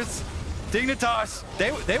delivers. Dignitas,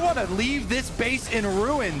 they want to leave this base in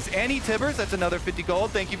ruins. Annie Tibbers, that's another 50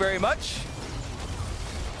 gold, thank you very much.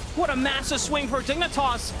 What a massive swing for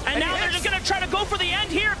Dignitas. And now they're just going to try to go for the end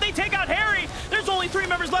here. If they take out Haeri, there's only 3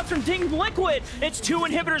 members left from Team Liquid. It's 2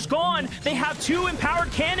 inhibitors gone. They have 2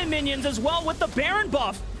 empowered cannon minions as well with the Baron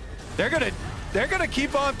buff. They're gonna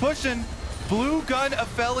keep on pushing. Blue gun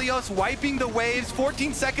Aphelios wiping the waves.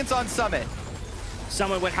 14 seconds on Summit.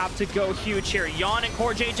 Someone would have to go huge here. Yeon and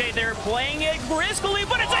CoreJJ, they're playing it briskly,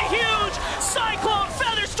 but it's a huge Cyclone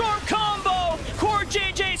Featherstorm combo.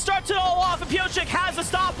 CoreJJ starts it all off, and Pyosik has a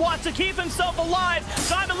stopwatch to keep himself alive.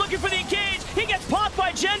 Simon looking for the engage. He gets popped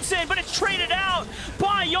by Jensen, but it's traded out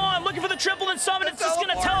by Yeon, looking for the triple and Summit. It's just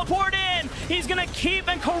going to teleport in. He's going to keep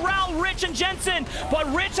and corral Rich and Jensen,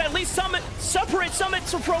 but Rich at least separates Summit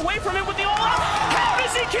away from him with the all-out. How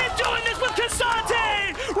does he keep doing this with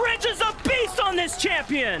Cassante? Rich is a beast on this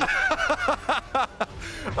champion.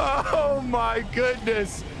 Oh my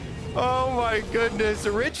goodness. Oh my goodness.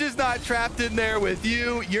 Rich is not trapped in there with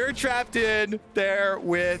you. You're trapped in there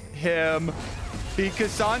with him. He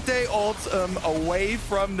Cassante ults him away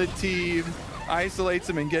from the team, isolates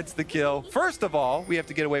him and gets the kill. First of all, we have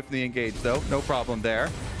to get away from the engage though. No problem there.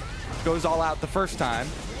 Goes all out the first time.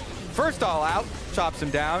 First all out, chops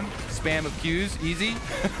him down. Spam of Qs, easy.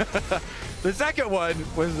 The second one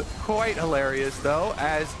was quite hilarious, though,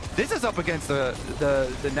 as this is up against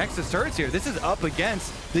the Nexus turrets here. This is up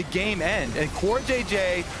against the game end. And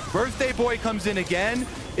CoreJJ, Birthday Boy comes in again.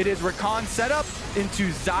 It is Rakan setup into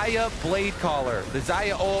Xayah Blade Caller. The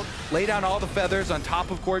Xayah ult, lay down all the feathers on top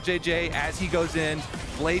of CoreJJ as he goes in,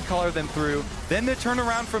 Blade Caller them through. Then the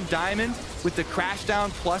turnaround from Diamond with the crash down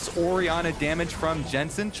plus Orianna damage from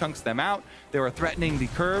Jensen chunks them out. They were threatening the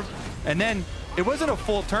curve. And then it wasn't a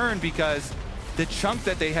full turn because the chunk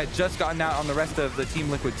that they had just gotten out on the rest of the Team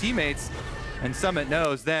Liquid teammates, and Summit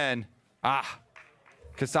knows then,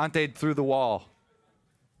 Cassante through the wall.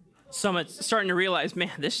 Summit's starting to realize,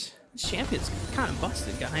 man, this champion's kind of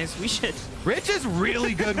busted, guys. We should... Rich is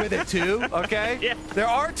really good with it too, okay? Yeah. There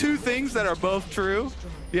are 2 things that are both true.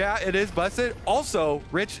 Yeah, it is busted. Also,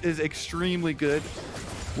 Rich is extremely good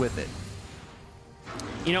with it.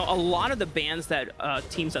 You know, a lot of the bans that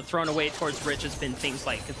teams have thrown away towards Rich has been things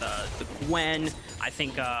like the Gwen. I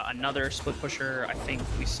think another split pusher. I think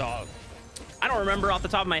we saw... I don't remember off the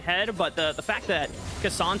top of my head, but the fact that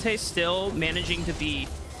Cassante's still managing to be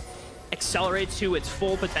accelerated to its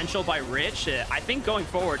full potential by Rich, I think going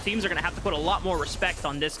forward, teams are going to have to put a lot more respect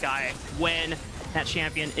on this guy when that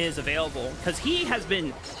champion is available, because he has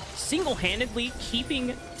been single-handedly keeping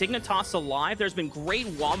Dignitas alive. There's been great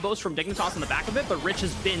wombos from Dignitas on the back of it, but Rich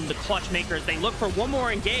has been the clutch maker as they look for one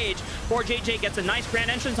more engage. CoreJJ gets a nice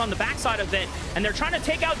grand entrance on the backside of it, and they're trying to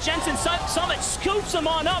take out Jensen. Summit scoops him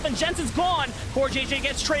on up, and Jensen's gone. CoreJJ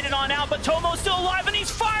gets traded on out, but Tomo's still alive, and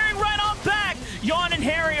he's firing right on back. Yeon and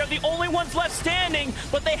Haeri are the only ones left standing,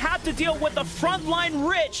 but they have to deal with the frontline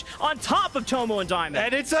Rich on top of Tomo and Diamond.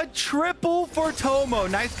 And it's a triple for Tomo.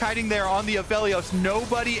 Nice kiting there on the Aphelios.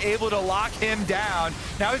 Nobody able to lock him down.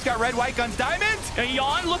 Now he's got red white guns. Diamond! And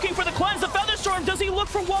Yeon looking for the cleanse, the Featherstorm. Does he look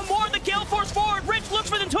for one more? The Gale Force forward. Rich looks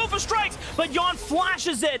for the Tofu strikes, but Yeon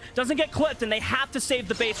flashes it. Doesn't get clipped, and they have to save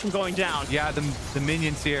the base from going down. Yeah, the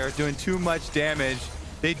minions here doing too much damage.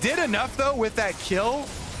 They did enough, though, with that kill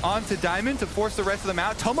onto Diamond to force the rest of them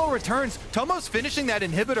out. Tomo returns. Tomo's finishing that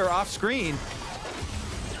inhibitor off screen.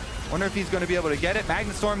 Wonder if he's going to be able to get it.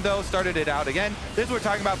 Magnetstorm, though, started it out again. This is what we're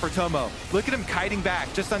talking about for Tomo. Look at him kiting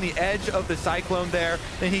back just on the edge of the Cyclone there.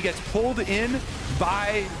 Then he gets pulled in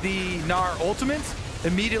by the Gnar ultimate.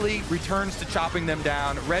 Immediately returns to chopping them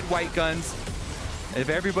down. Red white guns. If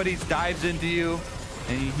everybody dives into you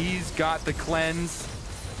and he's got the cleanse,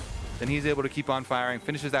 then he's able to keep on firing.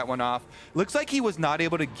 Finishes that one off. Looks like he was not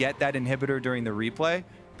able to get that inhibitor during the replay,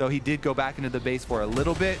 though he did go back into the base for a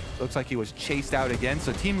little bit. Looks like he was chased out again.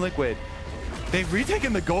 So Team Liquid, they've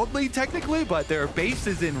retaken the gold lead technically, but their base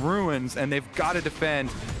is in ruins and they've got to defend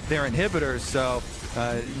their inhibitors. So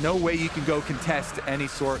no way you can go contest any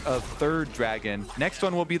sort of third dragon. Next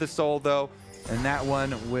one will be the Soul, though. and that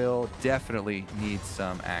one will definitely need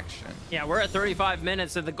some action. Yeah, we're at 35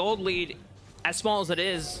 minutes, and the gold lead, as small as it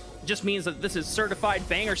is, just means that this is certified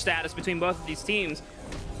banger status between both of these teams.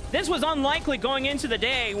 This was unlikely going into the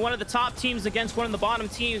day. One of the top teams against one of the bottom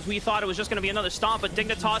teams. We thought it was just going to be another stop, but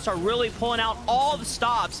Dignitas are really pulling out all the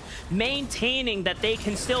stops, maintaining that they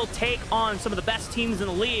can still take on some of the best teams in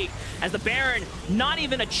the league. As the Baron, not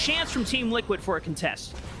even a chance from Team Liquid for a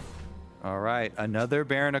contest. All right, another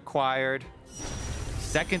Baron acquired.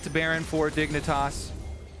 Second Baron for Dignitas.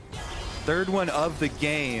 Third one of the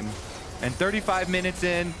game. And 35 minutes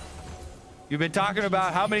in, you've been talking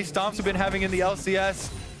about how many stomps we've been having in the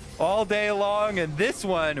LCS all day long, and this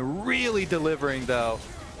one really delivering though.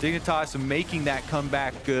 Dignitas making that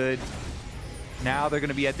comeback good. Now they're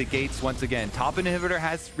gonna be at the gates once again. Top inhibitor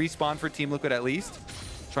has respawned for Team Liquid at least.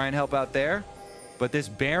 Try and help out there. But this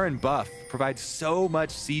Baron buff provides so much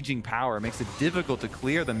sieging power. It makes it difficult to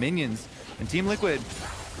clear the minions. And Team Liquid,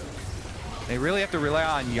 they really have to rely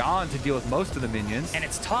on Yeon to deal with most of the minions. And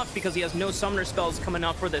it's tough because he has no summoner spells coming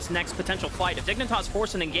up for this next potential fight. If Dignitas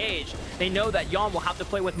force an engage, they know that Yeon will have to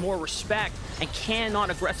play with more respect and cannot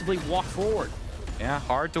aggressively walk forward. Yeah,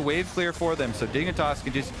 hard to wave clear for them. So Dignitas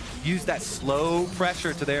can just use that slow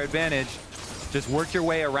pressure to their advantage. Just work your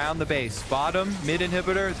way around the base. Bottom, mid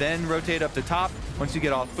inhibitor, then rotate up to top. Once you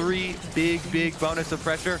get all three, big bonus of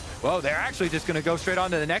pressure. Whoa, they're actually just gonna go straight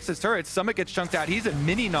onto the Nexus turret. Summit gets chunked out. He's a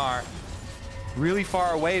mini Gnar. Really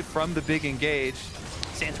far away from the big engage.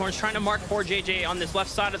 Santorin's trying to mark CoreJJ on this left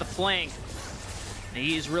side of the flank.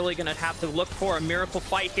 He's really going to have to look for a miracle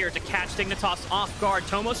fight here to catch Dignitas off guard.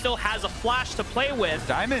 Tomo still has a flash to play with.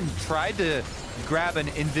 Diamond tried to grab an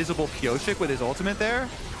invisible Pyosik with his ultimate there.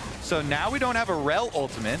 So now we don't have a Rell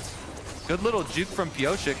ultimate. Good little juke from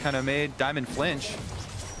Pyosik kind of made Diamond flinch.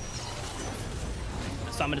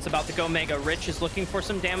 Summit is about to go Mega. Rich is looking for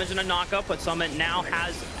some damage and a knockup, but Summit now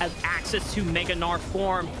has access to Mega Gnar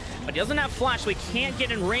form. But he doesn't have flash, so he can't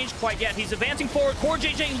get in range quite yet. He's advancing forward.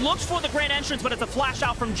 CoreJJ looks for the grand entrance, but it's a flash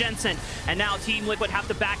out from Jensen. And now Team Liquid have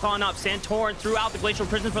to back on up. Santorin threw out the Glacial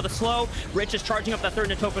Prison for the slow. Rich is charging up that third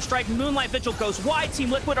Natofa strike. Moonlight Vigil goes wide.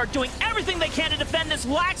 Team Liquid are doing everything they can to defend this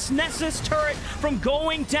Lax Nessus turret from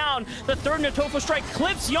going down. The third Natofa strike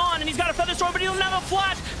clips Yeon, and he's got a Feather Storm, but he doesn't have a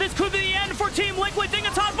flash. This could be the end for Team Liquid.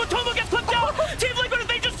 Dignitas, but Tomo gets clipped out. Team Liquid, if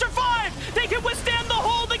they just survive, they can withstand the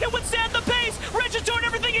hold, they can withstand the base. Rich is doing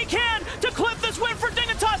everything he can to clip this win for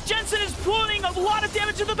Dignitas. Jensen is putting a lot of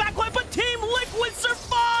damage to the backline, but Team Liquid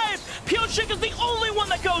survive. Pyosik is the only one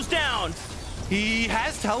that goes down. He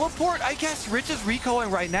has teleport. I guess Rich is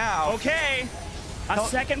recoiling right now. Okay. A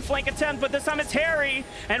second flank attempt, but this time it's Haeri,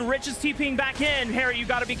 and Rich is TPing back in. Haeri, you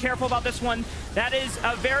gotta be careful about this one. That is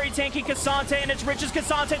a very tanky Cassante, and it's Rich's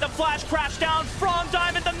Cassante. The flash crash down from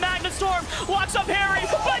Diamond. The Magnet Storm locks up Haeri,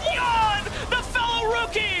 but Yeon, the fellow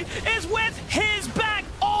rookie, is with his back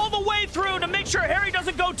all the way through to make sure Haeri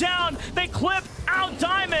doesn't go down. They clip out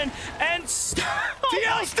Diamond, and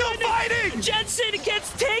TL still fighting! Jensen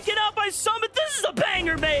gets taken out by Summit. This is a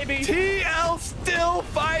banger, baby! TL still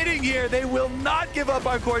fighting here. They will not give up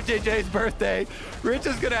on CoreJJ's birthday. Rich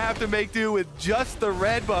is gonna have to make do with just the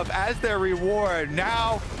red buff as their reward.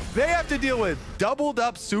 Now, they have to deal with doubled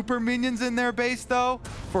up super minions in their base though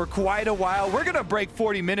for quite a while. We're gonna break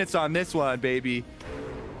 40 minutes on this one, baby.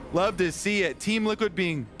 Love to see it. Team Liquid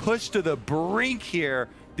being pushed to the brink here.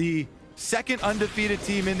 The second undefeated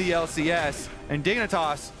team in the LCS, and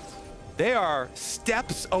Dignitas, they are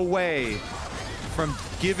steps away from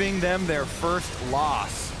giving them their first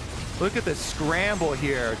loss. Look at the scramble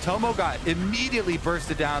here. Tomo got immediately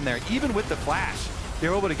bursted down there. Even with the flash, they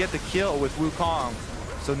were able to get the kill with Wukong.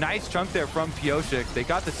 So nice chunk there from Pyosik. They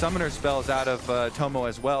got the summoner spells out of Tomo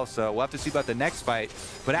as well, so we'll have to see about the next fight.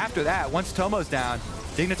 But after that, once Tomo's down,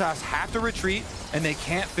 Dignitas have to retreat, and they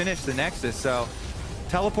can't finish the Nexus. So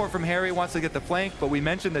teleport from Haeri wants to get the flank, but we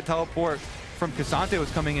mentioned the teleport from Cassante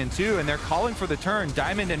was coming in too, and they're calling for the turn,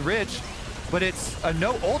 Diamond and Rich, but it's a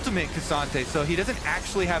no ultimate Cassante, so he doesn't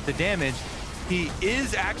actually have the damage. He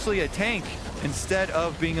is actually a tank instead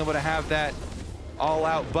of being able to have that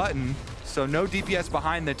all-out button, so no DPS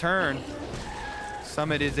behind the turn.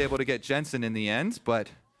 Summit is able to get Jensen in the end, but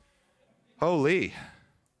holy.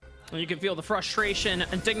 You can feel the frustration,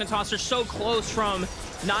 and Dignitas are so close from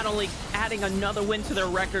not only adding another win to their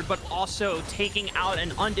record, but also taking out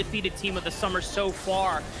an undefeated team of the summer so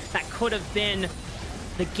far. That could have been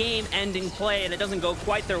the game-ending play, and it doesn't go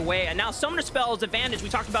quite their way. And now Summoner Spell's advantage, we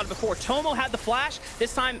talked about it before. Tomo had the flash.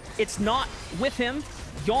 This time, it's not with him.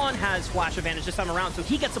 Yeon has flash advantage this time around, so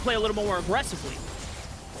he gets to play a little more aggressively.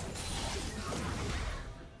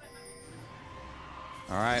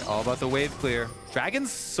 All right, all about the wave clear.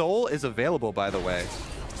 Dragon's Soul is available, by the way.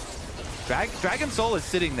 Dragon's Soul is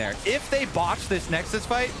sitting there. If they botch this Nexus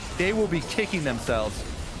fight, they will be kicking themselves.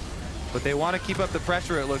 But they want to keep up the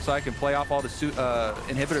pressure, it looks like, and play off all the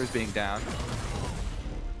inhibitors being down.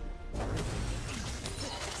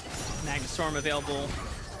 Storm available.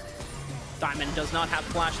 Diamond does not have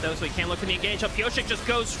flash though, so he can't look for the engage. Pyosik just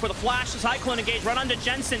goes for the flash. Cyclone engage, run onto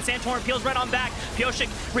Jensen. Santorin peels right on back. Pyosik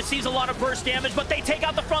receives a lot of burst damage, but they take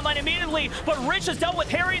out the front line immediately. But Rich has dealt with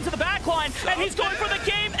Haeri into the back line, and he's going for the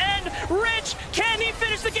game end. Rich, can he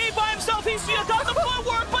finish the game by himself? He's got the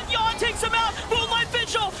footwork, but Yeon takes him out. Moonlight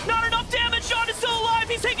Vigil, not enough damage. Yeon is still alive.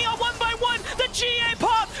 He's taking out one by one. The GA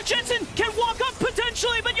pop. Jensen can walk up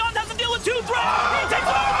potentially, but Yeon has to deal with 2 threats. He takes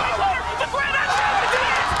over the Grand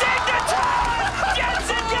Dignitas!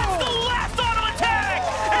 Jensen gets the last auto attack!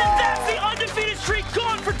 And that's the undefeated streak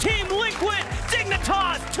gone for Team Liquid!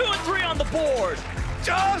 Dignitas, 2 and 3 on the board!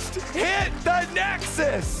 Just hit the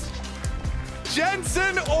Nexus!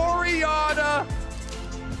 Jensen Orianna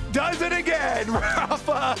does it again!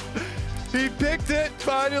 Raafaa, he picked it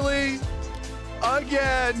finally,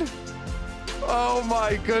 again. Oh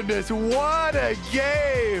my goodness, what a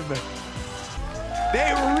game!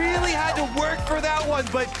 They really had to work for that one,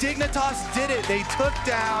 but Dignitas did it. They took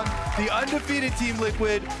down the undefeated Team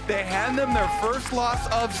Liquid. They hand them their first loss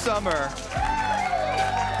of summer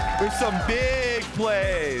with some big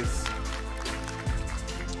plays.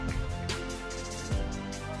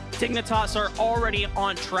 Dignitas are already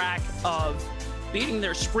on track of beating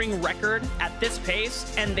their spring record at this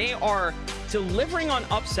pace, and they are delivering on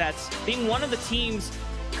upsets, being one of the teams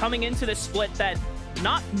coming into this split that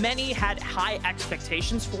not many had high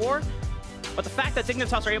expectations for, but the fact that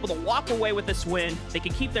Dignitas are able to walk away with this win, they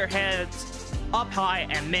can keep their heads up high,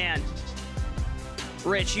 and man,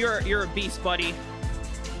 Rich, you're a beast, buddy.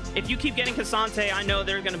 If you keep getting Cassante, I know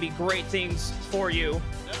there are going to be great things for you.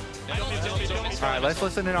 All right, let's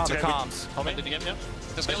listen in on the comms.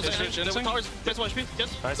 Just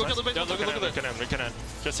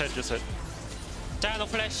hit. No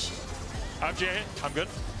flash. I'm GA. I'm good.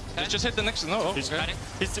 Just hit the Nexus, no? Oh, he's one hit.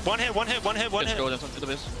 Let's go to the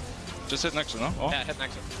base. Just hit Nexus, no? Oh. Yeah, hit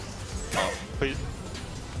Nexus. Oh, please.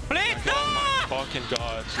 Please, no! Oh my fucking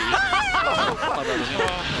god.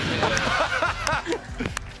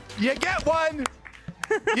 You get one!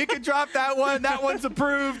 You can drop that one. That one's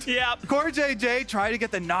approved. Yeah. CoreJJ tried to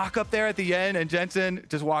get the knock up there at the end, and Jensen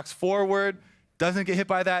just walks forward, doesn't get hit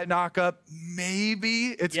by that knock up. Maybe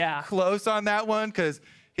it's close on that one because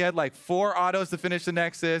he had like 4 autos to finish the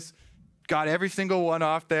Nexus. Got every single one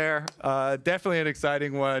off there. Definitely an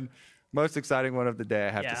exciting one. Most exciting one of the day,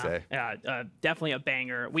 I have to say. Yeah, definitely a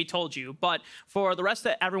banger. We told you. But for the rest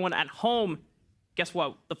of everyone at home, guess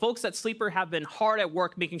what? The folks at Sleeper have been hard at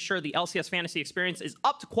work making sure the LCS Fantasy experience is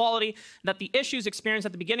up to quality, that the issues experienced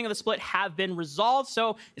at the beginning of the split have been resolved.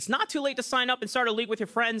 So it's not too late to sign up and start a league with your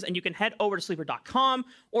friends, and you can head over to sleeper.com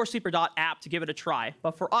or sleeper.app to give it a try.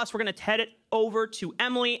 But for us, we're going to head it over to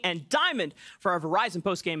Emily and Diamond for our Verizon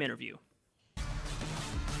post-game interview.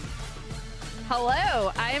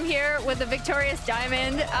 Hello, I am here with the victorious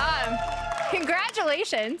Diamond.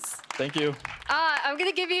 Congratulations. Thank you. I'm going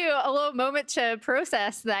to give you a little moment to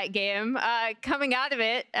process that game. Coming out of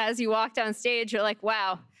it, as you walked on stage, you're like,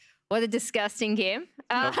 wow, what a disgusting game.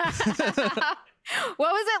 What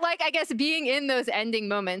was it like, I guess, being in those ending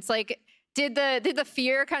moments? Like, did the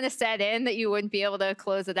fear kind of set in that you wouldn't be able to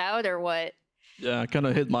close it out, or what? Yeah, I kind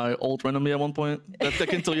of hit my ult randomly at one point. That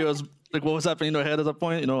can tell you as like what was happening in our head at that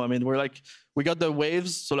point. You know, I mean, we got the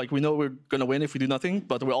waves, so like we know we're gonna win if we do nothing.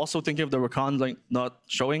 But we're also thinking of the Rakan like not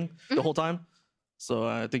showing the whole time. So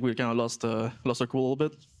I think we kind of lost our cool a little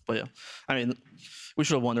bit. But yeah, I mean, we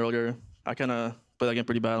should have won earlier. I kind of played that game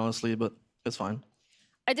pretty bad, honestly, but it's fine.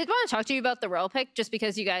 I did want to talk to you about the Rell pick, just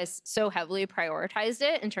because you guys so heavily prioritized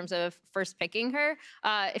it in terms of first picking her.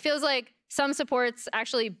 It feels like some supports,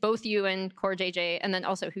 actually both you and CoreJJ, and then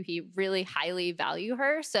also Huhi, really highly value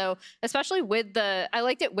her. So especially with I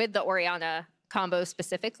liked it with the Orianna combo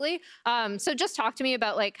specifically. So just talk to me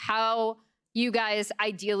about like how you guys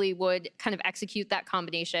ideally would kind of execute that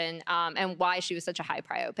combination and why she was such a high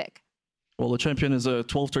prio pick. Well, the champion is a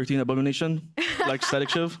 12-13 abomination, like Static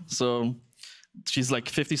Shiv. So she's like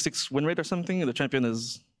 56 win rate or something, and the champion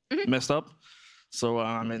is messed up. So,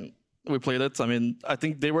 I mean, we played it. I mean, I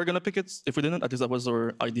think they were going to pick it if we didn't. I think that was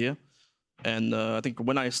our idea. And I think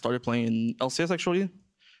when I started playing in LCS, actually,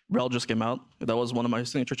 Rell just came out. That was one of my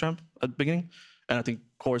signature champ at the beginning. And I think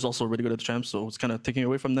Core is also really good at the champ, so it's kind of taking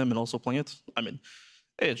away from them and also playing it. I mean,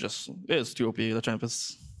 it's too OP. The champ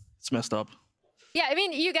it's messed up. Yeah, I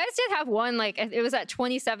mean, you guys did have one, like, it was at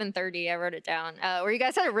 27:30, I wrote it down, where you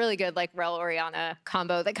guys had a really good, like, Rell Orianna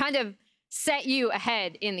combo that kind of set you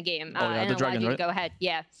ahead in the game and allowed dragon, you right? to go ahead.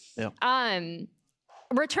 Yeah.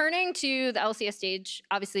 Returning to the LCS stage,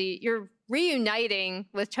 obviously, you're reuniting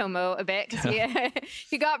with Tomo a bit because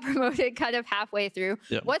he got promoted kind of halfway through.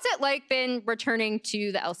 Yeah. What's it like been returning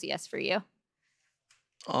to the LCS for you?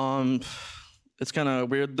 It's kind of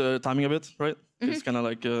weird, the timing of it, right? It's kind of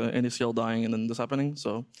like NACL dying and then this happening.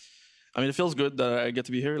 So, I mean, it feels good that I get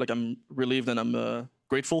to be here. Like, I'm relieved and I'm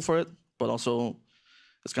grateful for it, but also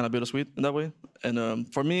it's kind of bittersweet in that way.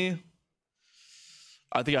 And for me,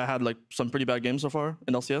 I think I had like some pretty bad games so far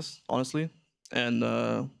in LCS, honestly. And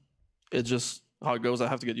it's just how it goes. I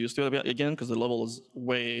have to get used to it again because the level is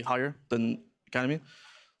way higher than Academy.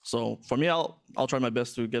 So for me, I'll try my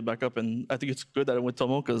best to get back up. And I think it's good that I went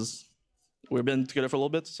Tomo because we've been together for a little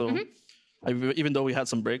bit. So even though we had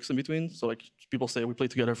some breaks in between, so like people say we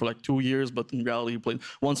played together for like 2 years, but in reality, we played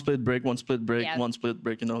one split break, one split break, one split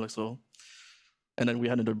break, you know, like so. And then we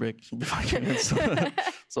had another break before I came in.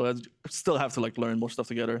 So I still have to like learn more stuff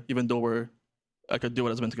together, even though I could do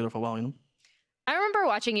it as been together for a while, you know? I remember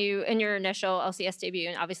watching you in your initial LCS debut,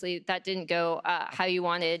 and obviously that didn't go how you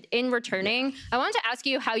wanted. In returning, I wanted to ask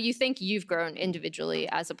you how you think you've grown individually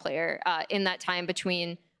as a player in that time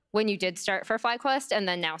between when you did start for FlyQuest and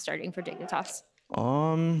then now starting for Dignitas.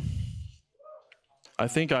 I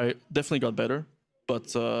think I definitely got better,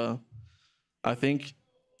 but I think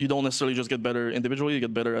you don't necessarily just get better individually. You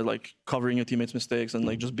get better at like covering your teammates' mistakes and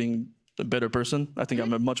like just being a better person. I think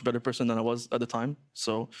I'm a much better person than I was at the time.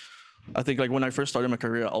 So I think like when I first started my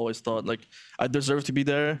career, I always thought like I deserve to be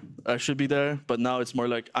there, I should be there. But now it's more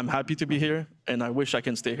like I'm happy to be here and I wish I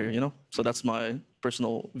can stay here, you know? So that's my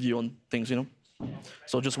personal view on things, you know?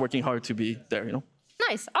 So just working hard to be there, you know?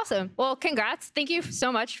 Nice, awesome. Well, congrats. Thank you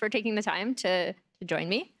so much for taking the time to join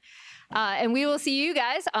me. And we will see you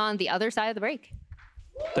guys on the other side of the break.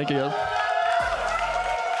 Thank you, guys.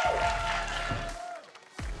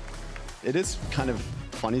 It is kind of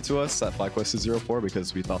funny to us that FlyQuest is 0-4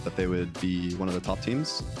 because we thought that they would be one of the top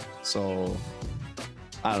teams. So,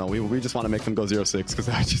 I don't know, we just want to make them go 0-6 because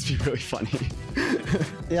that would just be really funny.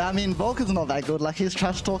 Yeah, I mean, Volker's not that good. Like, he's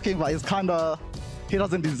trash talking, but he's kind of, he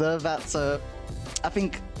doesn't deserve that. So, I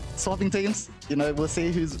think swapping teams, you know, we'll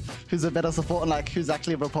see who's a better support and like who's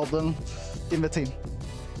actually the problem in the team.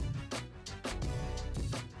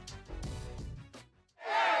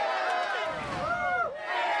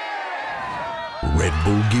 Red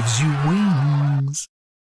Bull gives you wings.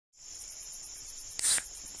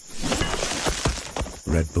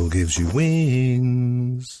 Red Bull gives you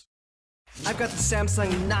wings. I've got the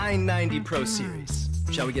Samsung 990 Pro Series.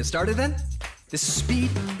 Shall we get started then? This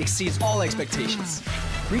speed exceeds all expectations.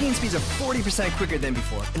 Reading speeds are 40% quicker than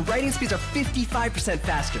before, and writing speeds are 55%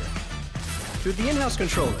 faster. Through the in-house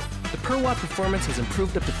controller, the per-watt performance has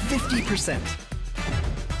improved up to 50%.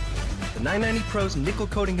 The 990 Pro's nickel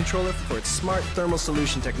coating controller for its smart thermal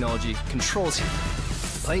solution technology controls heat.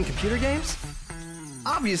 Playing computer games?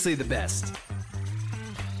 Obviously the best.